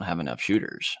because they don't have enough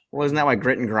shooters. Well, isn't that why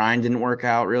grit and grind didn't work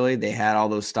out, really? They had all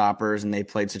those stoppers and they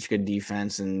played such good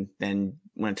defense. And then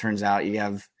when it turns out you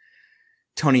have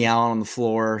Tony Allen on the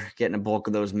floor getting a bulk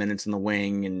of those minutes in the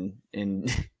wing,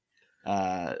 and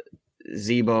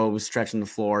Zebo was stretching the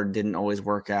floor, didn't always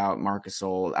work out. Marcus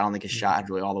Gasol, I don't think his shot had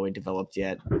really all the way developed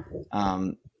yet.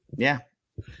 I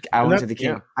would say the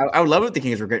Kings. I would love it if the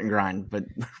Kings were grit and grind, but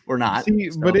we're not.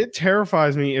 But it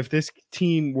terrifies me if this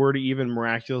team were to even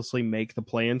miraculously make the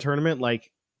play-in tournament.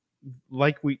 Like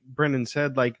Brendan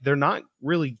said, like, they're not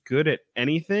really good at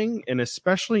anything, and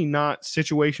especially not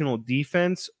situational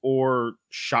defense or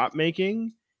shot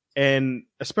making. And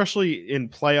especially in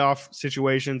playoff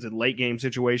situations and late game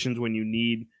situations when you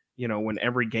need, when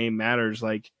every game matters,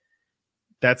 like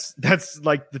that's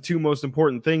like the two most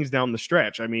important things down the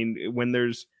stretch. I mean, when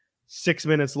there's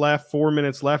 4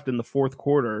 minutes left in the fourth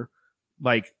quarter,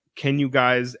 like, can you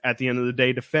guys at the end of the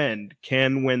day defend?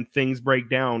 When things break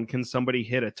down, can somebody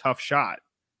hit a tough shot?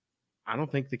 I don't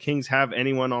think the Kings have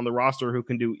anyone on the roster who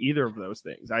can do either of those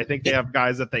things. I think they have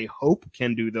guys that they hope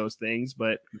can do those things,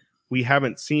 but we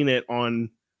haven't seen it on.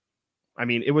 I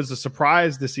mean, it was a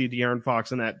surprise to see De'Aaron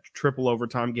Fox in that triple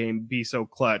overtime game be so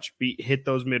clutch, hit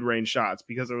those mid-range shots,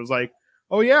 because it was like,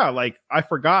 oh yeah, like, I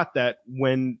forgot that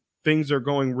when things are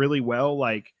going really well,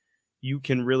 like, you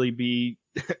can really be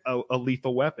a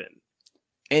lethal weapon.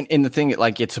 And the thing,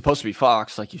 like, it's supposed to be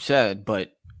Fox, like you said,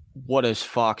 but what does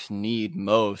Fox need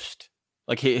most?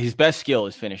 Like, his best skill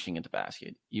is finishing at the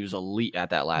basket. He was elite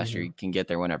at that last year. He can get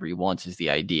there whenever he wants, is the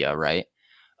idea, right?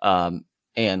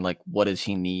 And like, what does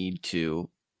he need to,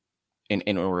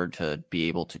 in order to be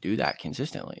able to do that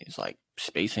consistently? It's like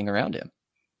spacing around him.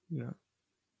 Yeah.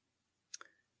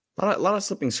 A lot of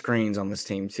slipping screens on this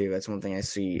team too. That's one thing I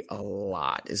see a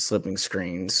lot, is slipping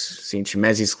screens. Seen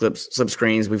Chimezie slip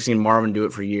screens. We've seen Marvin do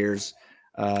it for years.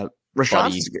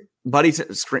 Buddy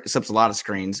sets a lot of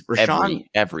screens. Rashawn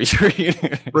every screen.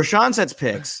 Rashawn sets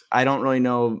picks. I don't really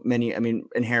know many. I mean,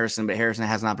 in Harrison, but Harrison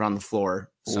has not been on the floor.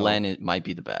 So Len might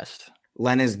be the best.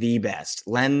 Len is the best.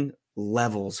 Len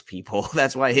levels people.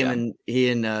 That's why he and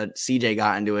CJ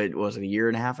got into it. Was it a year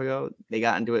and a half ago? They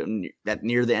got into it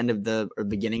near the end of or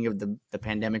beginning of the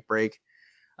pandemic break.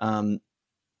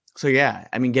 So yeah,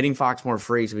 I mean, getting Fox more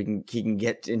free so he can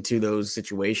get into those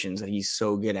situations that he's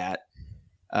so good at.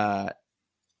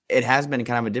 It has been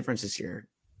kind of a difference this year.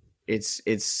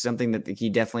 It's something that he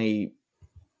definitely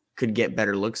could get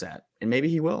better looks at, and maybe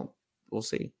he will. We'll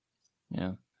see.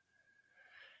 Yeah.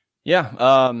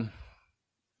 Yeah.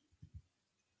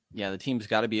 The team's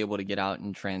got to be able to get out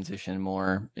and transition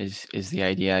more is the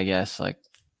idea, I guess. Like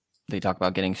they talk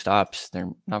about getting stops.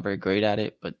 They're not very great at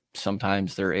it, but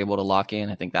sometimes they're able to lock in.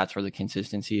 I think that's where the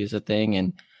consistency is a thing.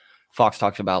 And Fox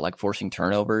talks about like forcing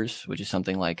turnovers, which is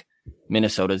something like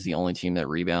Minnesota is the only team that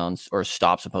rebounds or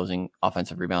stops opposing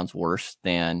offensive rebounds worse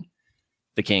than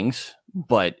the Kings,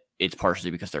 but it's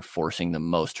partially because they're forcing the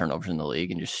most turnovers in the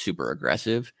league and just super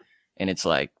aggressive. And it's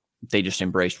like, they just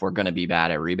embraced, we're going to be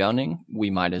bad at rebounding. We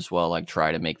might as well like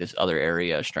try to make this other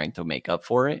area a strength to make up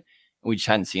for it. We just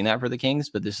hadn't seen that for the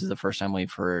Kings, but this is the first time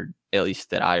we've heard, at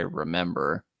least that I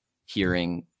remember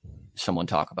hearing someone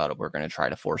talk about it. We're going to try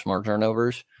to force more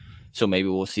turnovers. So maybe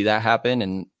we'll see that happen.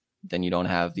 And then you don't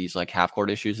have these like half court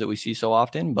issues that we see so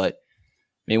often. But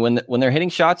I mean, when they're hitting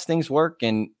shots, things work,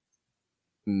 and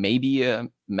maybe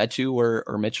Metu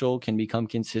or Mitchell can become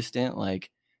consistent.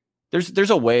 Like, there's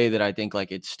a way that I think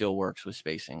like it still works with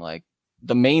spacing. Like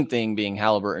the main thing being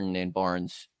Halliburton and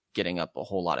Barnes getting up a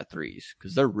whole lot of threes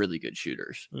because they're really good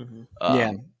shooters.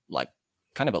 Mm-hmm. Like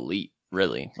kind of elite,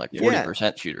 really, like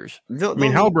 40% shooters. I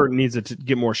mean, Halliburton needs to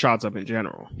get more shots up in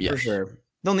general. Yes. For sure.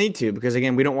 They'll need to, because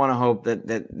again, we don't want to hope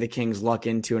that the Kings luck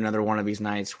into another one of these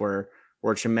nights where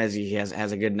Chimezie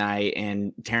has a good night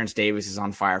and Terrence Davis is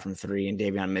on fire from three and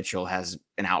Davion Mitchell has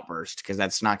an outburst, because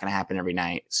that's not going to happen every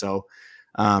night. So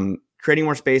creating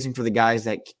more spacing for the guys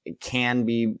that can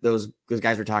be those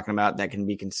guys we're talking about that can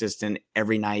be consistent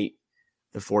every night,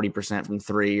 the 40% from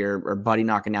three, or Buddy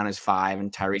knocking down his 5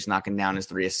 and Tyrese knocking down his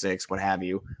 3 or 6, what have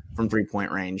you, from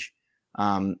 3-point range.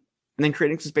 And then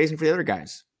creating some spacing for the other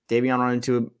guys.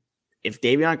 Davion if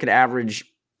Davion could average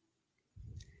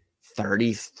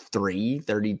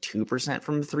 32%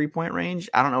 from the 3-point range,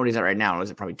 I don't know what he's at right now. Is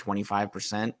it probably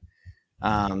 25%?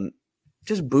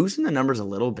 Just boosting the numbers a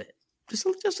little bit. Just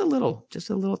a little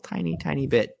tiny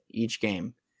bit each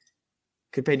game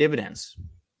could pay dividends.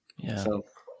 Yeah. So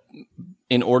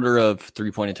in order of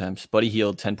 3-point attempts, Buddy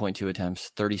Hield 10.2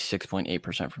 attempts,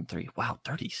 36.8% from 3. Wow,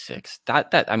 36. That's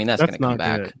going to come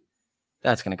back. Good.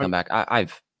 That's going to come back. It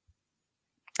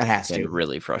has been to.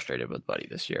 Really frustrated with Buddy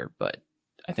this year, but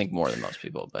I think more than most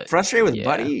people. But frustrated with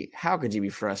Buddy? How could you be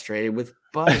frustrated with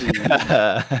Buddy?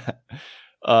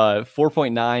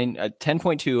 4.9,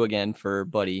 10.2 again for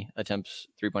Buddy attempts,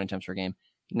 3-point attempts per game.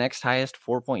 Next highest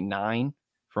 4.9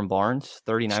 from Barnes,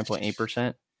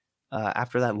 39.8%.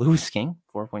 After that, Lewis King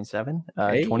 4.7,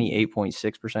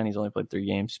 28.6%. He's only played 3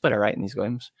 games. He's played all right in these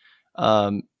games.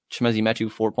 Chimezie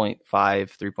Metu 4.5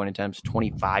 3-point attempts,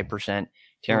 25%.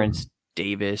 Terrence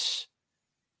Davis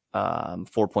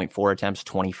 4.4 attempts,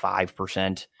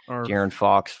 25%. De'Aaron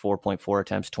Fox 4.4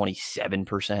 attempts,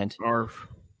 27%.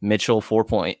 Mitchell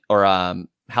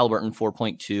Halliburton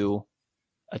 4.2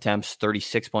 attempts,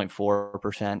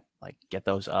 36.4%. Like, get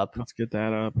those up. Let's get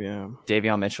that up. Yeah.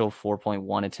 Davion Mitchell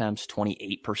 4.1 attempts,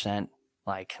 28%.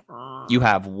 Like, you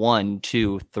have 1,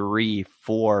 2, 3,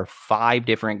 4, 5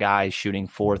 different guys shooting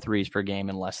 4 threes per game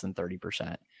in less than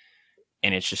 30%.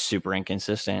 And it's just super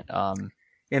inconsistent.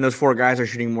 And those 4 guys are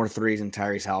shooting more threes than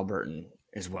Tyrese Halliburton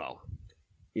as well.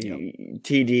 Yep.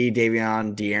 TD,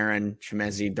 Davion, De'Aaron,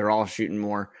 Chimezie, they're all shooting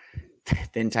more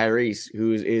than Tyrese,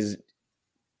 who is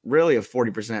really a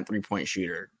 40% 3-point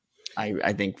shooter.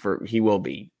 I think he will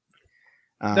be.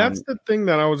 That's the thing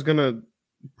that I was going to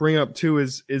bring up too,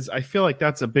 is I feel like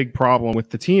that's a big problem with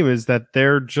the team, is that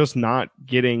they're just not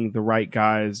getting the right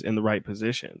guys in the right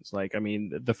positions. Like, I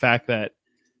mean, the fact that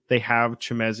they have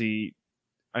Chimezie,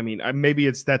 I mean, maybe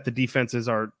it's that the defenses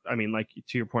are, I mean, like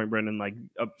to your point, Brendan, like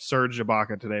Serge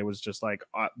Ibaka today was just like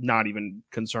not even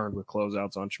concerned with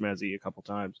closeouts on Chimezie a couple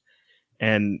times.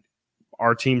 And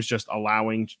our team's just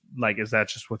allowing, like, is that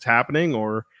just what's happening,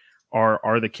 or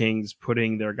are the Kings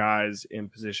putting their guys in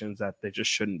positions that they just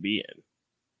shouldn't be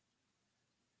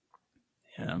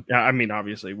in? Yeah. I mean,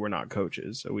 obviously we're not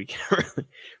coaches, so we can't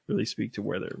really speak to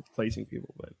where they're placing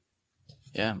people, but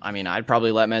yeah, I mean, I'd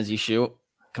probably let Mezzi shoot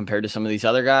compared to some of these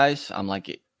other guys. I'm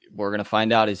like, We're gonna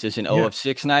find out. Is this an 0 of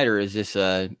 6 night or is this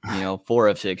a 4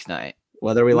 of 6 night?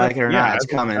 Whether we like it or not, it's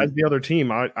coming. As the other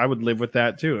team, I would live with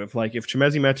that too. If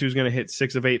Chimezie Metu is going to hit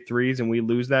 6 of 8 threes and we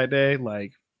lose that day,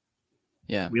 we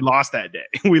lost that day.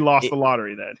 We lost the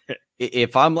lottery that day.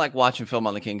 If I'm like watching film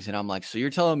on the Kings and I'm like, so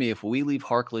you're telling me if we leave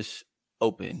Harkless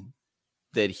open,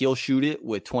 that he'll shoot it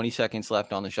with 20 seconds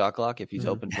left on the shot clock if he's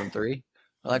open from 3?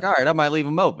 Like, all right, I might leave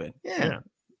him open. Yeah.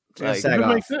 It doesn't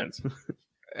make sense.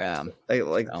 Playing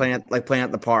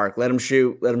at the park. Let him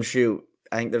shoot.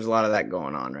 I think there's a lot of that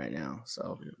going on right now.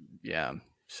 So yeah.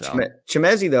 So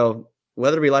Chimezie, though,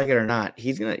 whether we like it or not,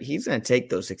 he's gonna take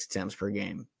those 6 attempts per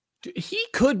game. He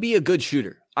could be a good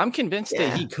shooter. I'm convinced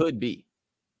that he could be.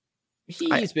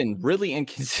 He's been really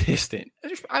inconsistent.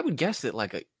 I would guess that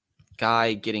like a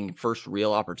guy getting first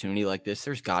real opportunity like this,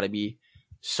 there's got to be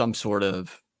some sort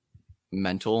of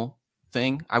mental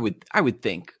thing. I would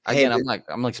think. Again,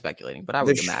 I'm like speculating, but I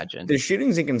would imagine the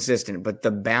shooting's inconsistent, but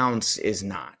the bounce is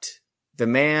not. The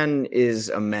man is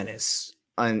a menace.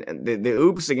 And the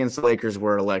oops against the Lakers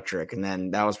were electric, and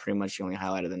then that was pretty much the only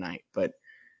highlight of the night. But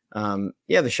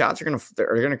the shots are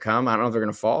gonna come. I don't know if they're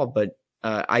gonna fall, but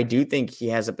I do think he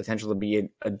has a potential to be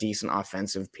a decent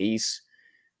offensive piece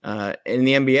in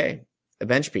the NBA, a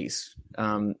bench piece.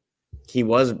 He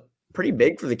was pretty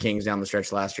big for the Kings down the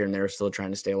stretch last year, and they were still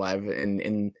trying to stay alive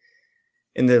in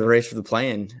the race for the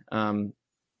play-in.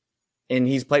 And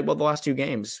he's played well the last 2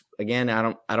 games. Again,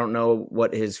 I don't know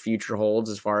what his future holds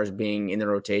as far as being in the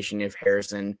rotation. If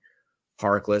Harrison,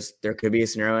 Harkless, there could be a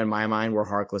scenario in my mind where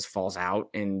Harkless falls out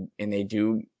and they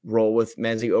do roll with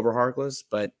Mezie over Harkless,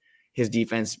 but his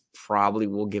defense probably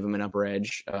will give him an upper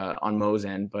edge on Mo's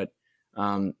end. But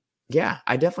I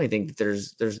definitely think that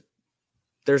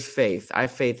there's faith. I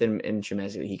have faith in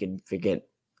Chimezie that he could get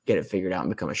it figured out and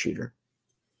become a shooter.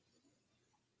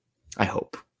 I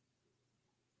hope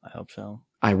so.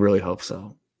 I really hope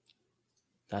so.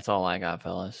 That's all I got,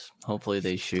 fellas. Hopefully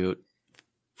they shoot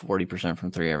 40%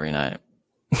 from 3 every night.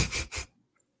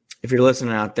 If you're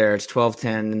listening out there, it's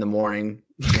 12:10 in the morning,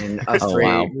 and us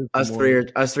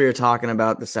three are talking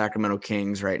about the Sacramento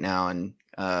Kings right now, and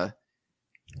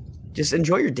just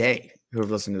enjoy your day. Who have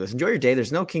listened to this, enjoy your day.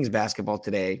 There's no Kings basketball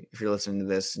today. If you're listening to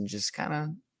this, and just kind of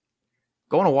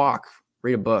go on a walk,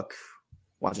 read a book,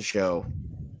 watch a show,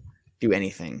 do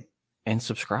anything. And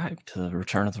subscribe to the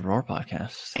Return of the Roar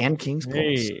podcast. And Kings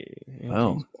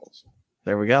Pulse.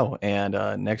 There we go.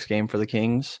 And next game for the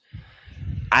Kings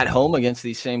at home against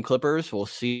these same Clippers. We'll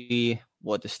see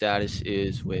what the status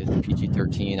is with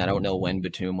PG-13. I don't know when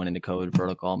Batum went into COVID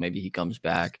protocol. Maybe he comes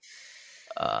back.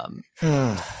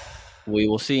 We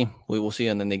will see.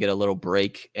 And then they get a little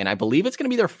break. And I believe it's going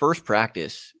to be their first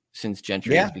practice since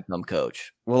Gentry has become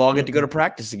coach. We'll all get to go to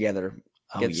practice together.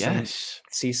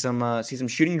 See some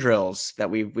shooting drills that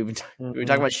we've been talking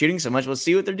about shooting so much. We'll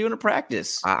see what they're doing at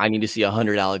practice. I need to see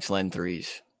 100 Alex Len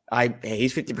threes.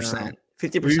 He's 50%.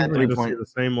 50% 3-point. The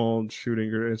same old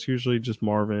shooting. It's usually just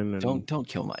Marvin. And... Don't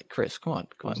kill Mike. Chris, come on.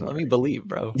 Let me believe,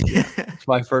 bro. It's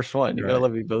my first one. You gotta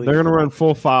let me believe. They're gonna run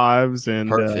full 5s and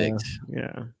perfect.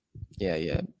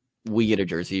 Yeah. We get a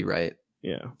jersey, right?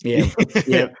 Yeah.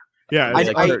 Yeah,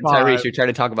 Tyrese, you're trying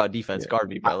to talk about defense. Guard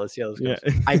me, bro. Let's see how this goes.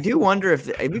 I do wonder if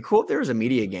it'd be cool if there was a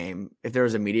media game.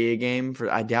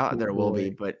 I doubt there will be,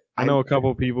 but I know a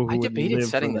couple of people who I would debated live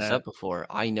setting for this that. up before.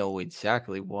 I know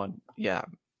exactly one. Yeah.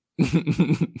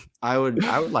 I would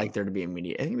like there to be a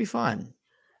media. I think it'd be fun.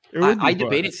 I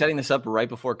debated setting this up right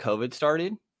before COVID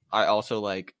started. I also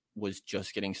was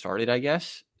just getting started, I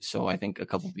guess. So I think a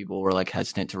couple people were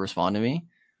hesitant to respond to me.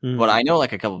 Mm-hmm. But I know a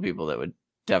couple people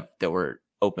that were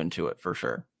open to it for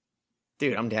sure.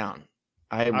 Dude, I'm down.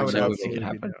 I would make it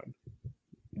happen.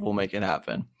 We'll make it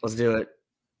happen. Let's do it.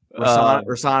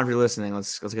 Rasan, if you're listening,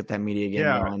 let's get that media game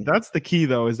going. That's the key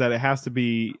though, is that it has to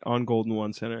be on Golden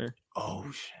One Center. Oh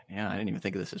shit. Yeah, I didn't even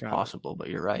think of this as possible, but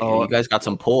you're right. You guys got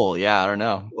some pull. Yeah, I don't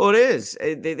know. Well, it is.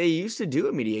 They used to do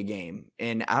a media game,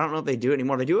 and I don't know if they do it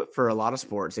anymore. They do it for a lot of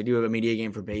sports. They do have a media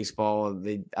game for baseball. I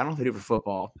don't know if they do it for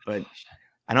football, but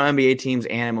I know NBA teams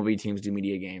and MLB teams do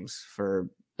media games for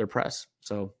their press.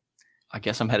 So I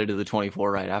guess I'm headed to the 24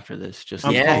 right after this. Just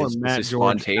calling Matt George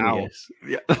spontaneous.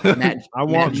 Yeah. I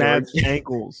want Matt's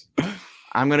ankles.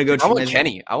 I'm gonna go. I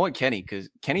want Kenny because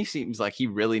Kenny seems like he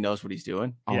really knows what he's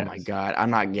doing. Oh my god, I'm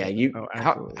not. Yeah, you.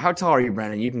 How tall are you,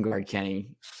 Brennan? You can guard Kenny.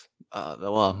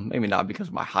 Well, maybe not because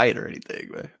of my height or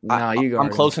anything, but I'm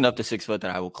close enough to 6 foot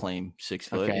that I will claim 6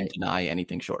 foot and deny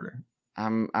anything shorter.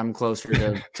 I'm closer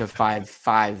to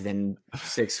 5'5" than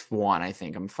 6'1". I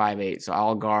think I'm 5'8", so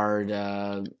I'll guard.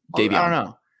 Davion. I don't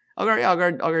know. I'll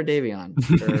guard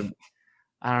Davion. Or,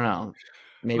 I don't know.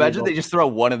 Maybe imagine they just throw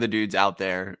one of the dudes out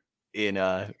there in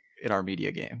in our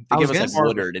media game. They give us like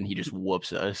Woodard, and he just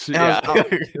whoops us. I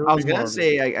was gonna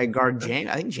say I guard James.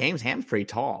 I think James Ham's pretty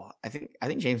tall. I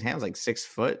think James Ham's like 6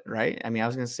 foot, right? I mean, I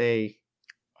was gonna say.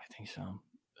 I think so.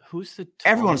 Who's the tallest?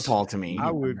 Everyone's tall to me.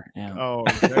 I would. Yeah.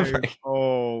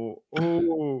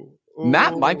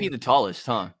 Matt might be the tallest,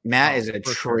 huh? Matt is a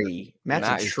tree. Sure.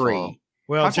 Matt's a tree. Tall.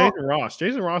 Well,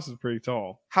 Jason Ross is pretty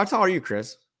tall. How tall are you,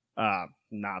 Chris?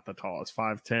 Not the tallest.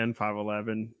 5'10",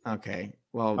 5'11". Okay.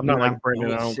 Well, I'm not like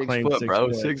Brendan. I don't claim 6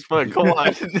 foot. 6 foot. Come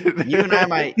on. you and I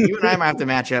might have to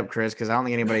match up, Chris, because I don't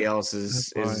think anybody else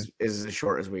is as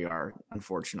short as we are.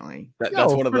 Unfortunately,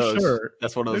 that's one of those. Sure.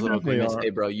 That's one of those They little agreements. are.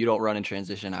 Hey, bro, you don't run in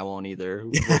transition. I won't either.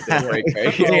 That's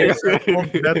big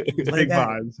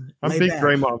vibes. I'm big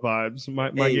Draymond vibes. My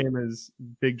game is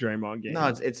big Draymond game. No,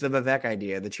 it's the Vivek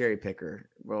idea, the cherry picker.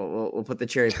 We'll put the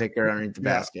cherry picker underneath the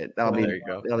basket. That'll be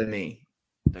me.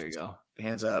 There you go.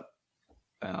 Hands up.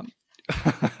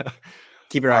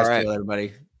 Keep your eyes peeled,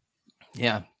 everybody.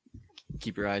 Yeah.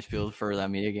 Keep your eyes peeled for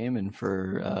that media game and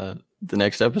for the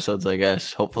next episodes, I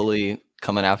guess. Hopefully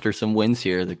coming after some wins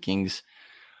here. The Kings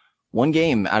 1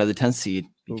 game out of the 10th seed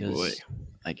because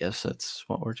I guess that's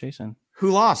what we're chasing.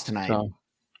 Who lost tonight? So,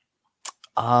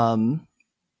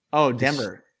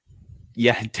 Denver.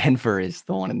 Yeah, Denver is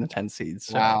the one in the 10th seed.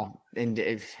 So. Wow. And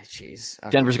jeez. Okay.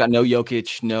 Denver's got no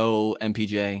Jokic, no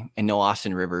MPJ, and no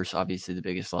Austin Rivers, obviously the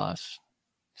biggest loss.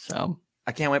 So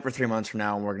I can't wait for 3 months from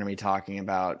now and we're going to be talking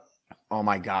about, oh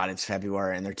my God, it's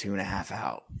February and they're 2.5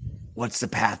 out. What's the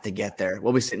path to get there?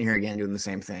 We'll be sitting here again doing the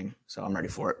same thing. So I'm ready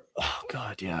for it. Oh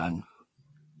God,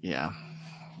 yeah.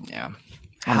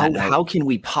 How can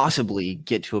we possibly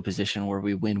get to a position where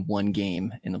we win 1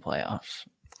 game in the playoffs?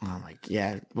 Oh my,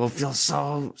 yeah. We'll feel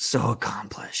so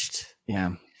accomplished.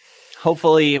 Yeah.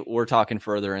 Hopefully we're talking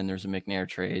further and there's a McNair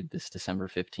trade this December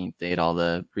 15th date. All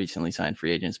the recently signed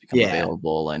free agents become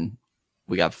available and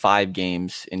we got 5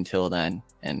 games until then.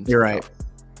 And you're right.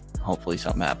 Hopefully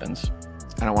something happens.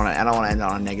 I don't want to end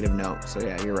on a negative note. So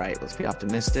yeah, you're right. Let's be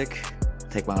optimistic.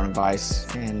 Take my own advice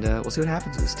and we'll see what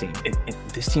happens with this team.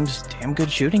 This team's a damn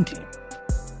good shooting team.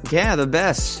 Yeah, the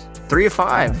best. 3 of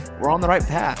 5. We're on the right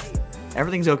path.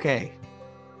 Everything's okay.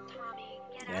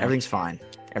 Yeah. Everything's fine.